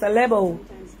husband, Mr. Lebo.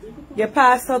 Your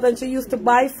past husband, she used to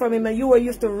buy from him, and you were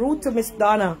used to rude to Miss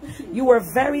Donna. You were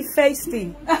very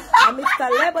feisty. And Mr.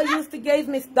 Lebo used to give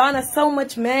Miss Donna so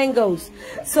much mangoes.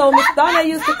 So Miss Donna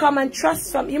used to come and trust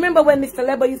from. You remember when Mr.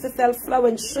 Lebo used to sell flour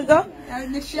and sugar?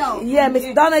 The show. Yeah, Miss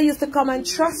Donna used to come and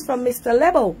trust from Mr.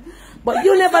 Lebo. But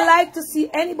you never liked to see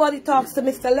anybody talk to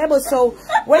Mr. Lebo. So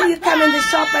when you come in the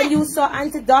shop and you saw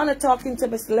Auntie Donna talking to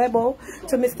Mr. Lebo,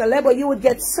 you would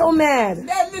get so mad. She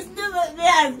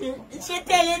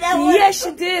tell you that? Yes,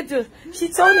 she did. She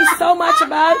told me so much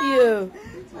about you.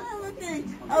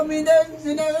 I mean, I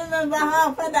don't remember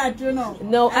half of that, you know.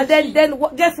 No, and then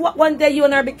guess what? One day you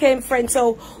and her became friends.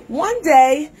 So one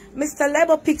day, Mr.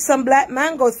 Lebo picked some black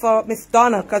mangoes for Miss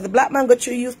Donna, because the black mango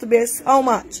tree used to bear so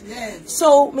much. Yes.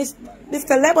 So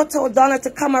Mr. Lebo told Donna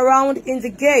to come around in the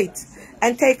gate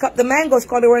and take up the mangoes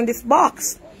because they were in this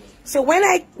box. So when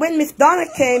Miss Donna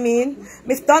came in,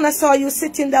 Miss Donna saw you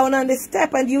sitting down on the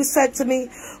step, and you said to me,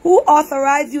 "Who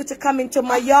authorized you to come into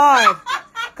my yard?"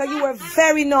 Because you were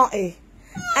very naughty.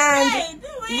 And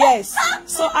yes,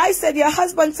 so I said, your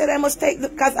husband said I must take the,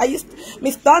 because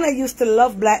Miss Donna used to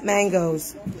love black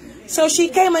mangoes. So she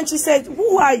came and she said,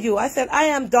 who are you? I said, I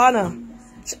am Donna.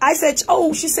 I said,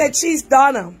 oh, she said, she's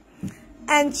Donna.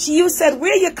 And you said,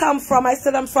 where you come from? I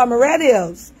said, I'm from Red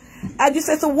Hills. And you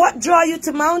said, so what draw you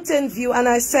to Mountain View? And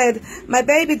I said, my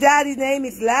baby daddy's name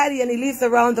is Laddie and he lives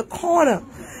around the corner.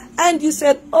 And you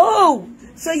said, oh,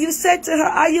 so you said to her,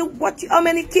 how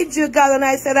many kids you got? And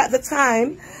I said, at the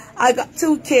time, I got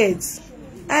 2 kids.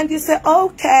 And you said,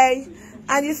 okay.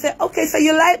 And you said, okay, so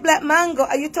you like black mango.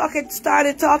 And you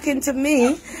started talking to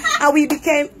me.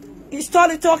 And you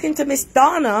started talking to Miss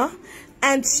Donna.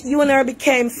 And you and her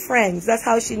became friends. That's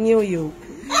how she knew you.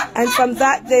 And from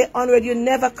that day onward, you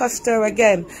never cussed her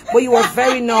again. But you were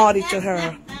very naughty to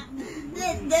her.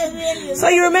 So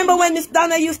you remember when Miss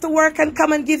Donna used to work and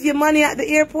come and give you money at the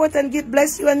airport and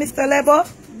bless you and Mr. Lebo?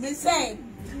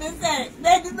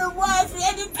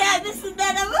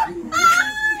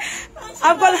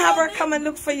 I'm going to have her come and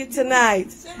look for you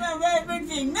tonight.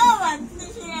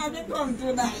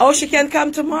 Oh, she can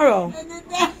come tomorrow?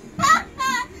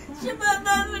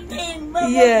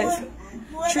 Yes.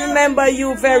 She remember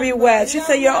you very well. She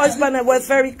said your husband was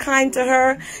very kind to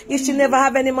her. If she never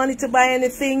have any money to buy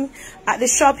anything at the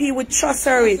shop, he would trust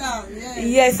her it.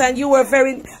 Yes, and you were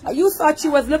very, you thought she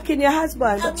was looking your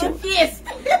husband. But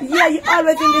yeah, you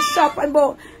always in the shop and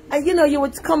you know, you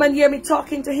would come and hear me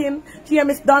talking to him, hear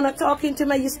Miss Donna talking to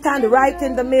me, you stand right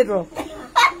in the middle.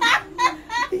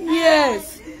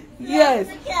 Yes, yes.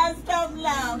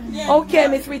 Okay,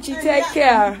 Miss Richie, take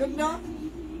care.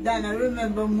 Donna,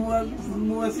 remember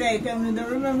more say to me,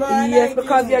 don't remember? Yes,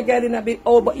 because you're getting a bit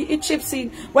old, but it chips in.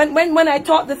 When I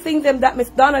talk the thing them that Miss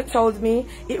Donna told me,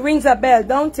 it rings a bell,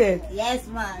 don't it? Yes,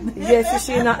 man. Yes,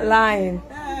 she's not lying.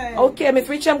 Okay, Miss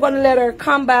Richie, I'm going to let her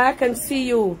come back and see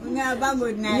you.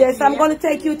 Yes, I'm going to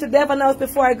take you to Devon House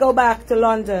before I go back to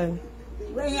London.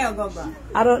 When you go back?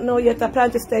 I don't know yet. I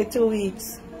plan to stay 2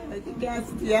 weeks. But you can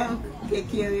still take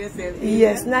care of yourself.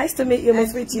 Yes, nice to meet you,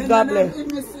 Miss Richie. God bless.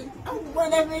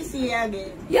 Whenever you see you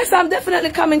again. Yes, I'm definitely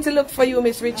coming to look for you,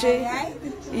 Miss Richie. Right?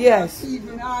 Yes.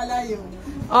 All of you.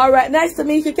 All right, nice to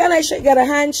meet you. Can I get a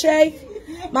handshake?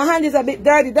 My hand is a bit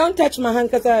dirty. Don't touch my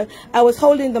hand because I was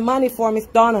holding the money for Miss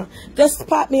Donna. Just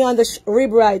pat me on the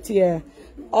rib right here.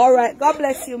 All right, God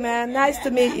bless you, man. Nice to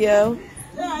meet you.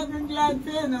 I'm glad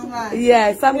to know, man.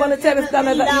 Yes, I'm going to tell Miss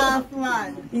Donna that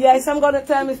you... Yes, I'm going to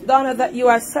tell Miss Donna that you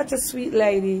are such a sweet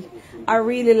lady. I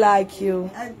really like you.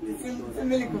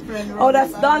 Oh,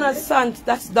 that's Donna's son.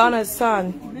 That's Donna's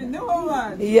son.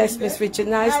 Yes, Miss Richie.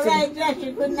 Nice to meet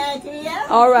you. Good night to you.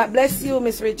 All right, bless you,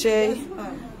 Miss Richie.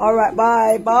 All right,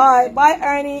 bye, bye. Bye,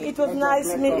 Ernie. It was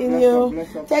nice meeting you.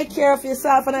 Take care of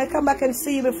yourself, and I'll come back and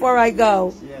see you before I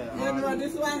go.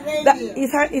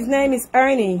 His name is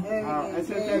Ernie. I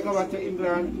said I go back to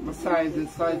England, my size is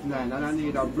size 9, and I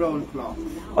need a brown clock.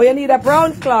 Oh, you need a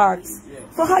brown Clarks? Yes.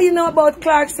 So how you know about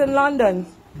Clarks in London?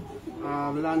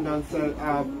 London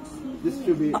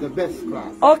distribute the best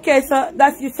class. Okay, so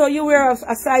so you wear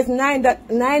a size 9. That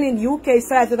 9 in UK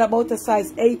size is about a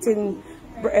size 8 in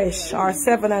British or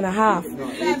 7.5. No,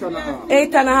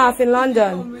 8.5. 8.5 in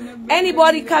London.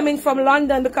 Anybody coming from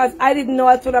London, because I didn't know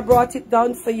I would have brought it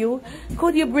down for you.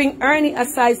 Could you bring Ernie a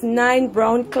size 9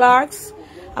 brown Clarks?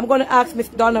 I'm going to ask Miss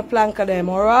Donna Planka them,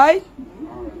 all right?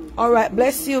 All right,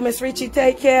 bless you, Miss Richie.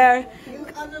 Take care.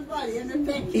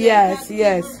 Yes,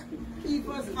 yes. Keep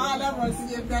us all of us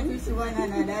here that is one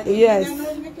another. Yes.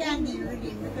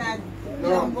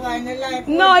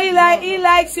 No, he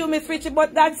likes you, Miss Richie,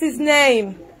 but that's his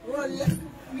name.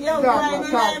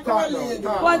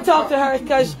 Talk to her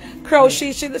because Crow,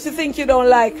 she thinks you don't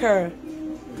like her.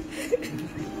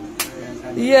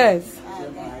 Yes.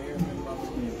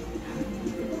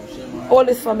 All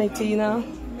this for me, Tina.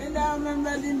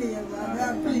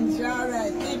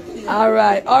 All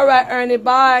right, Ernie,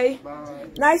 bye.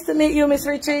 Nice to meet you, Miss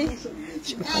Richie.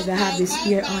 Because I have this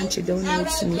ear on, she don't know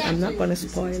it's me. I'm not going to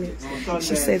spoil it.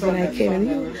 She said when I came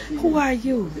in, who are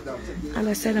you? And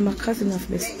I said, I'm a cousin of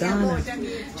Miss Donna.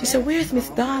 She said, where's Miss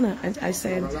Donna? And I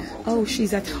said, oh,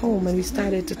 she's at home. And we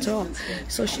started to talk.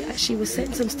 So she was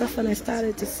saying some stuff and I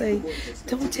started to say,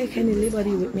 don't take any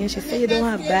liberty with me. And she said, you don't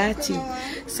have batty.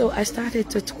 So I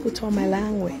started to put on my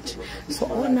language.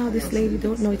 So now this lady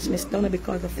don't know it's Miss Donna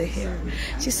because of the hair.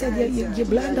 She said, you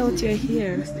blend out your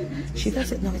hair. She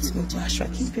doesn't know it's me, Joshua.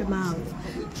 Keep your mouth.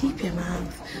 Keep your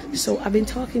mouth. So I've been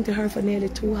talking to her for nearly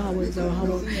 2 hours or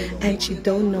how, and she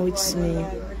don't know it's me.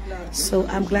 So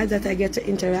I'm glad that I get to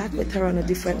interact with her on a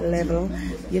different level.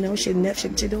 You know, she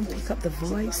don't pick up the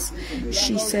voice.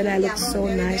 She said I look so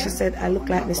nice. She said I look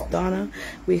like Miss Donna.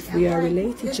 If we are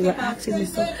related, she was asking me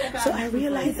so. So I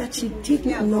realized that she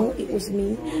didn't know it was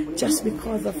me just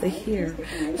because of the hair.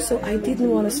 So I didn't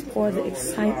want to spoil the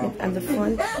excitement and the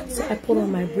fun. So I put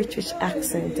on my British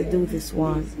accent to do this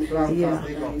one. Yeah.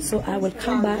 So I will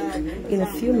come back in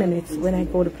a few minutes when I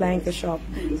go to Planka shop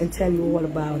and tell you all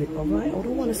about it. All right. I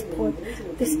don't want to spoil.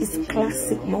 This is a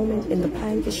classic moment in the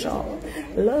Planka shop.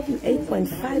 Love you.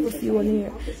 8.5 of you on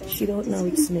here. She don't know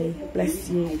it's me. Bless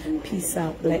you. Peace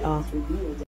out. Later.